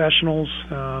 2 professionals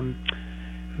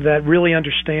that really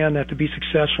understand that to be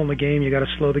successful in the game, you got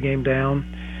to slow the game down.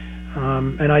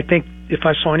 And I think if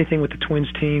I saw anything with the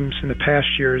Twins teams in the past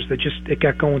years, it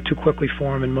got going too quickly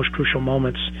for them in most crucial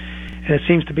moments. And it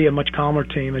seems to be a much calmer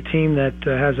team, a team that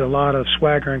has a lot of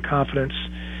swagger and confidence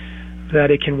that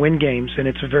it can win games, and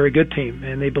it's a very good team,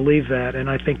 and they believe that. And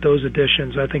I think those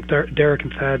additions, I think Derek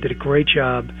and Thad did a great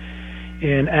job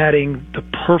in adding the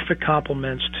perfect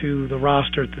complements to the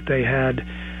roster that they had,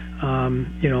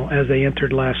 as they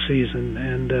entered last season,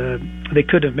 and they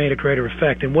could have made a greater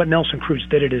effect. And what Nelson Cruz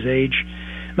did at his age,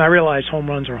 and I realize home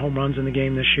runs are home runs in the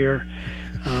game this year,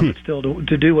 but still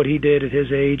to do what he did at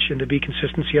his age and to be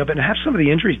consistency of it, and have some of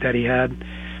the injuries that he had,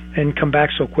 and come back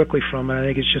so quickly from it, I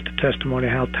think it's just a testimony to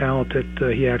how talented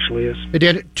he actually is.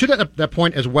 Dan, to that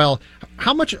point as well,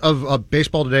 how much of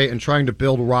baseball today and trying to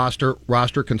build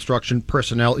roster construction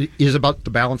personnel is about the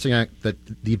balancing act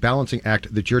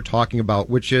that you're talking about,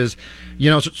 which is,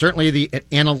 certainly the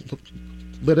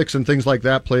analytics and things like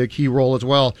that play a key role as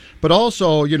well. But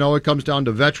also, it comes down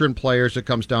to veteran players, it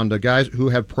comes down to guys who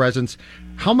have presence.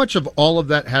 How much of all of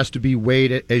that has to be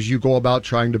weighed as you go about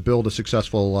trying to build a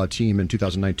successful team in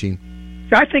 2019?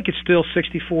 Yeah, I think it's still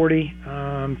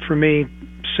 60-40. For me,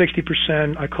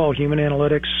 60% I call human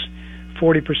analytics,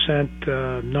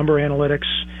 40% number analytics.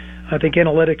 I think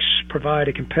analytics provide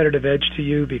a competitive edge to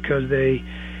you because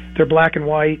they're black and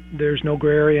white. There's no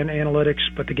gray area in analytics,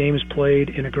 but the game is played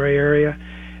in a gray area,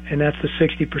 and that's the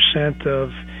 60%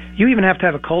 of. You even have to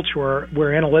have a culture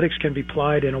where analytics can be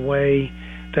applied in a way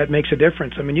that makes a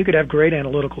difference. I mean, you could have great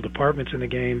analytical departments in the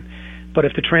game, but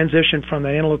if the transition from the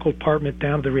analytical department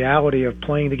down to the reality of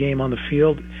playing the game on the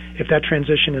field, if that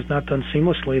transition is not done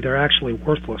seamlessly, they're actually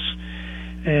worthless.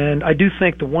 And I do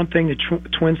think the one thing the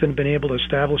Twins have been able to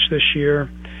establish this year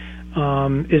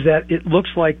is that it looks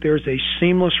like there's a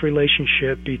seamless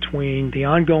relationship between the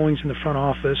ongoings in the front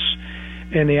office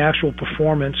and the actual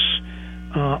performance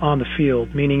on the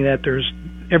field, meaning that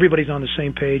everybody's on the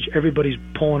same page, everybody's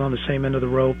pulling on the same end of the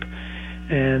rope.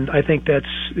 And I think that's,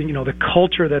 the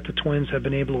culture that the Twins have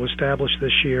been able to establish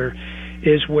this year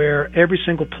is where every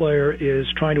single player is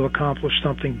trying to accomplish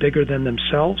something bigger than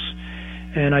themselves.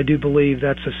 And I do believe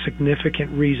that's a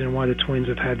significant reason why the Twins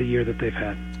have had the year that they've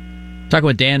had. Talking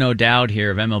with Dan O'Dowd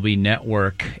here of MLB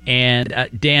Network. And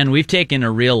Dan, we've taken a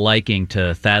real liking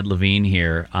to Thad Levine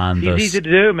here on the... Easy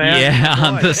to do, man. Yeah,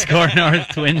 on the Score North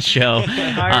Twins show.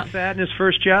 Hired Thad in his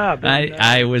first job.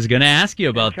 I was going to ask you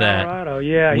about that. Colorado,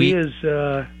 yeah. He is,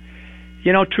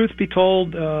 truth be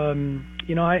told,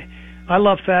 I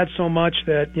love Thad so much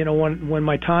that, when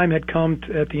my time had come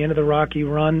at the end of the Rocky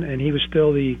run and he was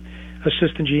still the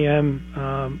assistant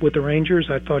GM with the Rangers,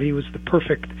 I thought he was the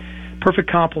perfect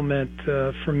compliment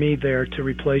for me there to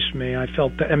replace me. I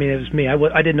felt that, it was me.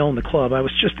 I didn't own the club. I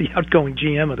was just the outgoing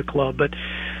GM of the club. But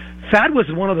Thad was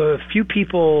one of the few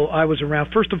people I was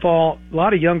around. First of all, a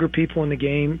lot of younger people in the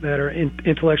game that are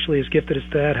intellectually as gifted as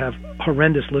Thad have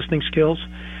horrendous listening skills.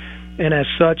 And as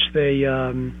such, they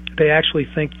actually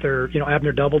think they're,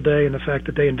 Abner Doubleday and the fact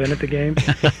that they invented the game.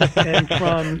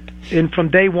 and from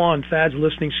day one, Thad's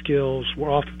listening skills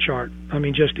were off the chart.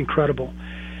 Just incredible.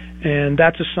 And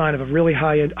that's a sign of a really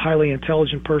highly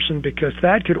intelligent person, because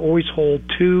Thad could always hold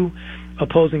two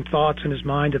opposing thoughts in his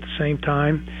mind at the same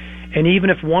time. And even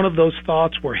if one of those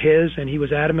thoughts were his and he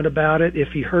was adamant about it, if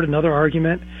he heard another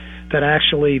argument that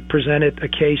actually presented a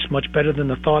case much better than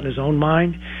the thought in his own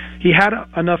mind, he had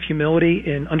enough humility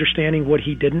in understanding what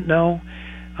he didn't know,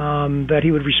 that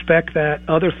he would respect that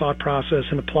other thought process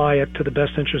and apply it to the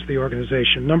best interest of the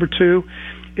organization. Number two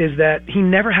is that he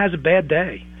never has a bad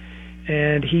day.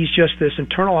 And he's just this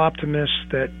internal optimist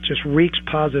that just reeks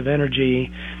positive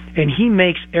energy, and he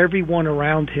makes everyone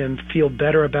around him feel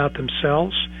better about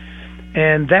themselves.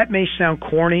 And that may sound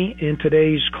corny in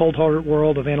today's cold-hearted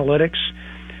world of analytics,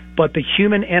 but the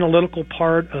human analytical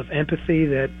part of empathy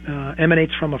that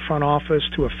emanates from a front office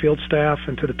to a field staff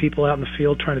and to the people out in the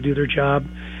field trying to do their job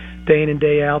day in and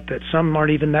day out, that some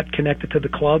aren't even that connected to the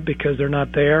club because they're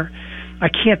not there. I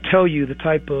can't tell you the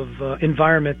type of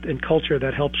environment and culture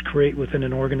that helps create within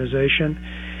an organization.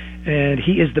 And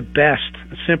he is the best,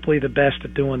 simply the best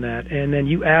at doing that. And then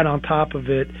you add on top of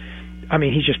it,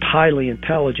 he's just highly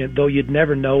intelligent, though you'd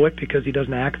never know it because he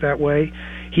doesn't act that way.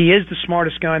 He is the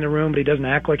smartest guy in the room, but he doesn't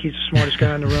act like he's the smartest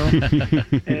guy in the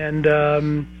room. And,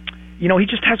 he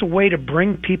just has a way to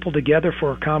bring people together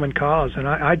for a common cause. And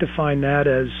I define that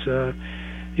as...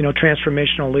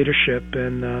 transformational leadership,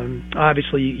 and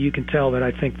obviously you can tell that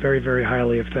I think very, very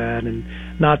highly of that, and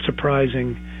not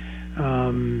surprising.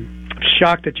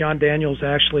 Shocked that John Daniels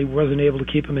actually wasn't able to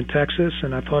keep him in Texas,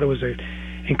 and I thought it was an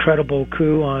incredible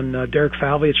coup on Derek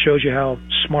Falvey. It shows you how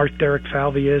smart Derek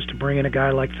Falvey is to bring in a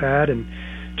guy like that and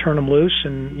turn him loose,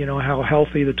 and how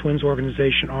healthy the Twins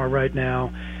organization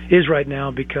is right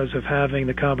now because of having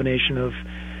the combination of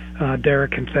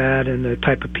Derek and Thad and the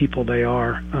type of people they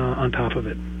are on top of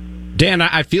it. Dan,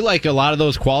 I feel like a lot of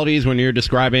those qualities when you're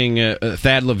describing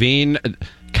Thad Levine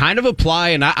kind of apply,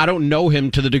 and I don't know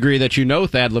him to the degree that you know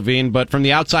Thad Levine, but from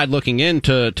the outside looking in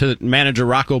to manager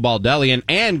Rocco Baldelli,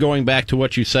 and going back to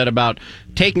what you said about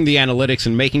taking the analytics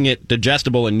and making it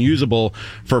digestible and usable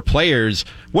for players,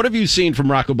 what have you seen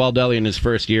from Rocco Baldelli in his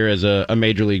first year as a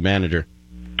major league manager?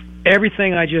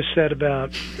 Everything I just said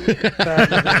about Thad.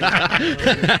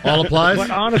 All applies? But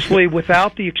honestly,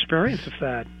 without the experience of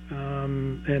Thad.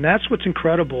 And that's what's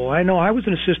incredible. I know I was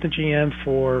an assistant GM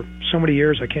for so many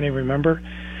years, I can't even remember.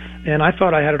 And I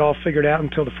thought I had it all figured out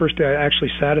until the first day I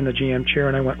actually sat in the GM chair,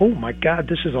 and I went, oh, my God,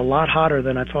 this is a lot hotter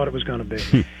than I thought it was going to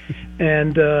be.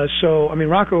 And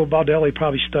Rocco Baldelli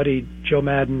probably studied Joe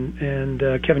Madden and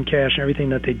Kevin Cash and everything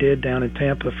that they did down in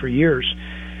Tampa for years.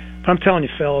 But I'm telling you,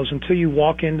 fellas, until you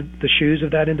walk into the shoes of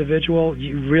that individual,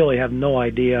 you really have no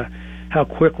idea how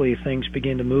quickly things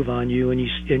begin to move on you, and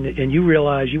you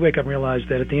realize, you wake up and realize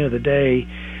that at the end of the day,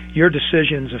 your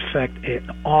decisions affect an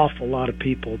awful lot of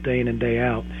people day in and day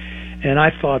out. And I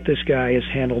thought this guy has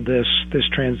handled this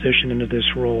transition into this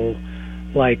role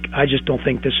like I just don't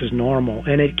think this is normal.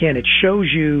 And again, it shows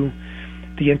you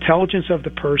the intelligence of the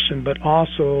person, but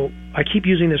also, I keep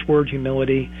using this word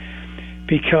humility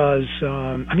because,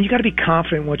 you got to be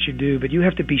confident in what you do, but you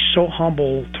have to be so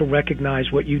humble to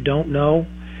recognize what you don't know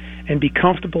and be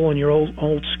comfortable in your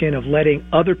old skin of letting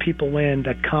other people in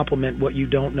that complement what you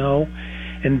don't know.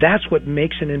 And that's what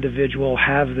makes an individual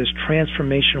have this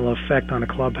transformational effect on a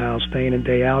clubhouse day in and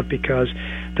day out, because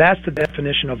that's the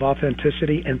definition of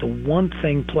authenticity. And the one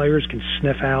thing players can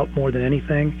sniff out more than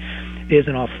anything is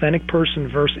an authentic person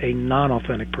versus a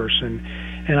non-authentic person.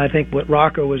 And I think what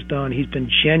Rocco has done, he's been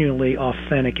genuinely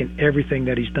authentic in everything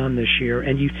that he's done this year.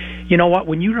 And you know what?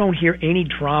 When you don't hear any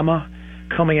drama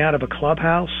coming out of a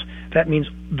clubhouse, that means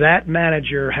that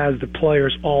manager has the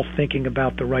players all thinking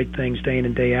about the right things day in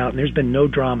and day out. And there's been no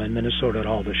drama in Minnesota at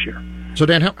all this year. So,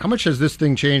 Dan, how much has this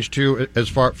thing changed, too, as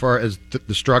far as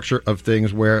the structure of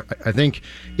things, where I think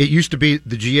it used to be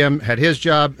the GM had his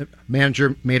job,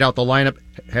 manager made out the lineup,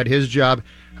 had his job.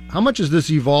 How much has this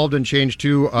evolved and changed,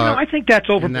 too? I think that's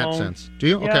overblown. In that sense. Do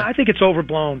you? Yeah, okay. I think it's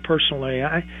overblown, personally.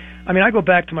 I go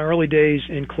back to my early days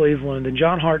in Cleveland, and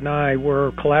John Hart and I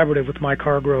were collaborative with Mike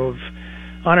Hargrove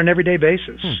on an everyday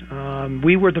basis.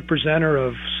 We were the presenter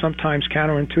of sometimes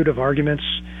counterintuitive arguments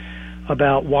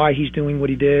about why he's doing what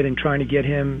he did and trying to get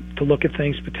him to look at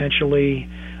things potentially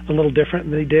a little different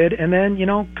than he did. And then,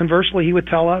 conversely, he would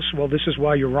tell us, well, this is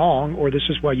why you're wrong, or this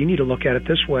is why you need to look at it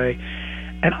this way.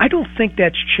 And I don't think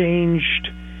that's changed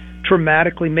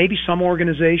dramatically. Maybe some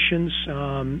organizations,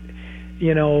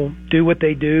 do what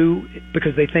they do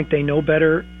because they think they know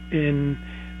better than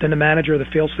the manager or the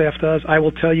field staff does. I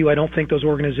will tell you, I don't think those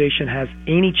organizations has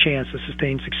any chance of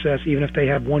sustained success, even if they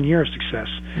have 1 year of success.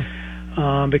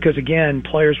 Because, again,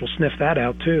 players will sniff that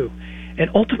out, too. And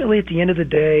ultimately, at the end of the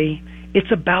day,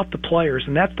 it's about the players,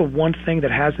 and that's the one thing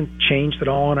that hasn't changed at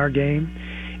all in our game.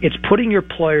 It's putting your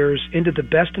players into the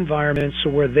best environment so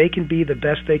where they can be the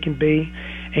best they can be,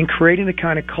 and creating the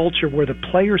kind of culture where the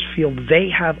players feel they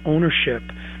have ownership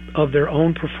of their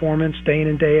own performance day in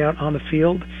and day out on the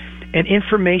field. And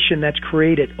information that's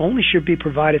created only should be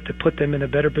provided to put them in a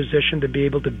better position to be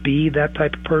able to be that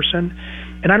type of person.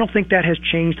 And I don't think that has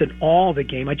changed at all the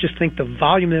game. I just think the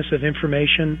voluminous of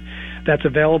information that's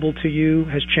available to you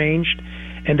has changed.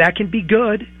 And that can be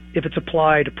good if it's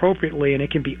applied appropriately, and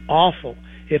it can be awful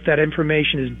if that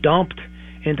information is dumped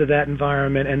into that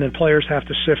environment and then players have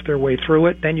to sift their way through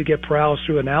it. Then you get paralysis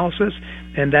through analysis,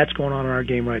 and that's going on in our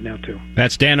game right now, too.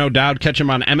 That's Dan O'Dowd. Catch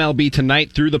him on MLB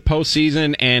Tonight through the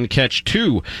postseason, and catch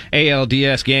 2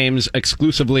 ALDS games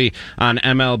exclusively on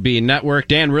MLB Network.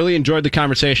 Dan, really enjoyed the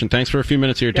conversation. Thanks for a few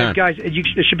minutes of your time. Guys, it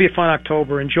should be a fun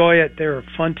October. Enjoy it. They're a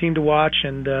fun team to watch,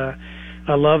 and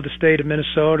I love the state of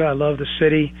Minnesota. I love the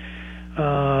city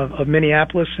of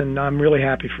Minneapolis, and I'm really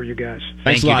happy for you guys.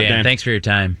 Thanks a lot, Dan. Thanks for your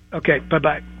time. Okay,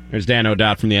 bye-bye. There's Dan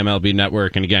O'Dowd from the MLB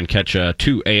Network, and again, catch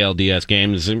 2 ALDS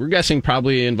games, and we're guessing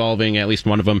probably involving at least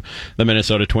one of them, the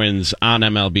Minnesota Twins, on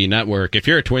MLB Network. If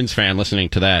you're a Twins fan listening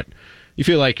to that, you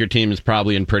feel like your team is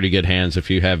probably in pretty good hands if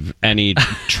you have any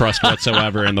trust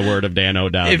whatsoever in the word of Dan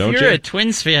O'Dowd, don't you? If you're a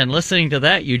Twins fan listening to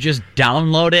that, you just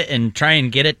download it and try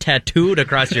and get it tattooed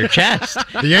across your chest.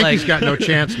 The Yankees got no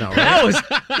chance now, right?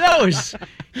 That was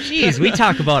Jeez, we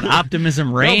talk about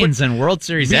optimism reigns and World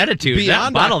Series attitude.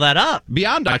 Bottle that up.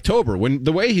 Beyond October, when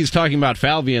the way he's talking about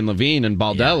Falvey and Levine and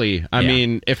Baldelli, I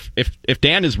mean, if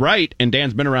Dan is right, and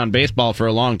Dan's been around baseball for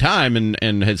a long time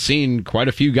and has seen quite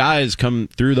a few guys come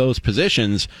through those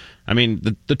positions, I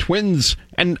mean, the Twins,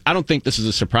 and I don't think this is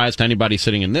a surprise to anybody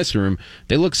sitting in this room,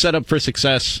 they look set up for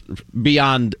success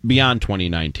beyond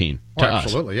 2019. Oh,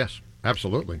 absolutely, yes.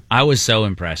 Absolutely. I was so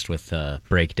impressed with the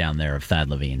breakdown there of Thad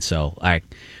Levine. So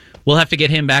we'll have to get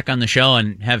him back on the show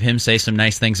and have him say some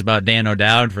nice things about Dan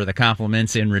O'Dowd for the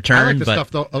compliments in return. I like the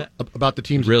stuff, though, about the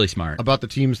teams. Really smart. About the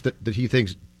teams that he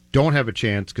thinks don't have a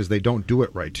chance because they don't do it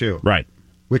right, too. Right.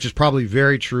 Which is probably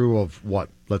very true of,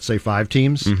 let's say 5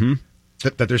 teams? Mm-hmm.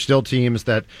 That there's still teams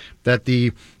that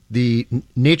the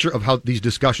nature of how these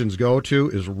discussions go to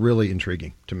is really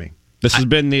intriguing to me. This has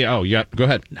been the go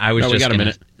ahead. I was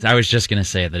just going to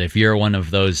say that if you're one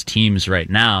of those teams right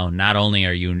now, not only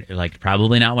are you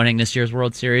probably not winning this year's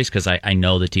World Series because I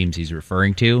know the teams he's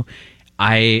referring to,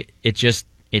 it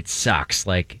sucks.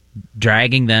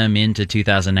 dragging them into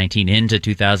 2019, into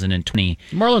 2020.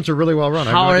 Marlins are really well run.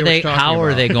 How are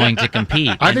they going to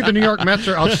compete? I think the New York Mets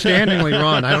are outstandingly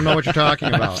run. I don't know what you're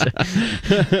talking about.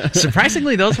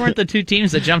 Surprisingly, those weren't the two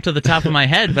teams that jumped to the top of my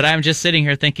head, but I'm just sitting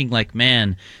here thinking, like,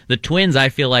 man, the Twins, I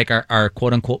feel like, are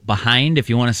quote-unquote behind, if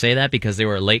you want to say that, because they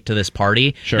were late to this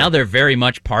party. Sure. Now they're very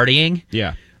much partying.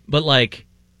 Yeah. But, like,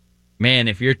 man,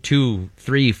 if you're 2,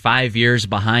 3, 5 years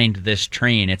behind this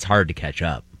train, it's hard to catch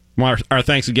up. Our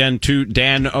thanks again to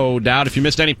Dan O'Dowd. If you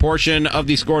missed any portion of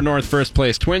the Score North First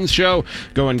Place Twins show,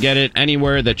 go and get it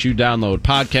anywhere that you download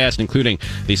podcasts, including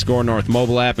the Score North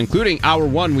mobile app. Including Hour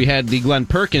 1, we had the Glenn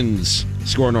Perkins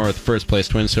Score North First Place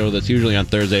Twins show that's usually on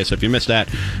Thursday, so if you missed that,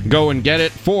 go and get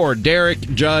it. For Derek,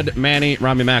 Judd, Manny,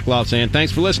 Rami Makhlouf saying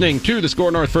thanks for listening to the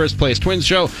Score North First Place Twins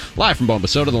show, live from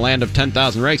Bombasota, the land of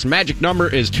 10,000 rakes. Magic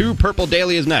number is 2. Purple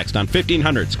Daily is next on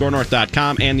 1500,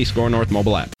 scorenorth.com, and the Score North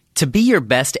mobile app. To be your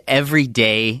best every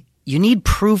day, you need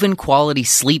proven quality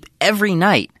sleep every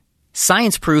night.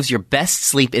 Science proves your best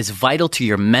sleep is vital to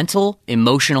your mental,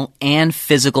 emotional, and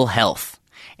physical health.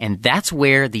 And that's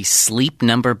where the Sleep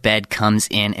Number bed comes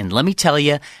in. And let me tell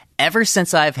you, ever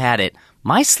since I've had it,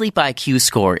 my sleep IQ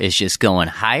score is just going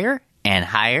higher and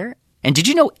higher. And did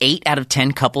you know 8 out of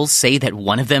 10 couples say that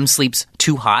one of them sleeps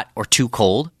too hot or too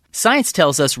cold? Science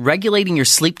tells us regulating your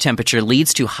sleep temperature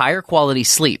leads to higher quality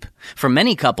sleep. For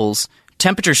many couples,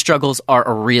 temperature struggles are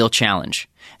a real challenge.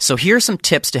 So here are some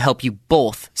tips to help you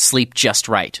both sleep just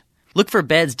right. Look for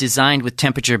beds designed with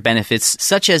temperature benefits,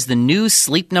 such as the new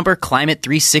Sleep Number Climate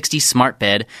 360 smart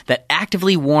bed that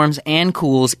actively warms and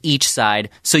cools each side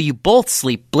so you both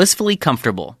sleep blissfully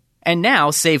comfortable. And now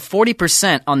save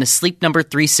 40% on the Sleep Number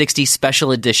 360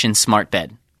 Special Edition smart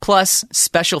bed, plus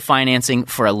special financing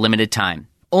for a limited time.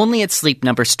 Only at Sleep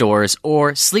Number stores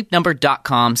or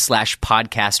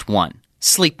sleepnumber.com/podcast1.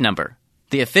 Sleep Number,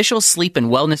 the official sleep and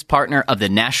wellness partner of the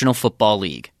National Football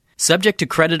League. Subject to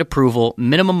credit approval,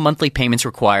 minimum monthly payments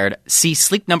required. See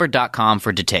sleepnumber.com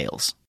for details.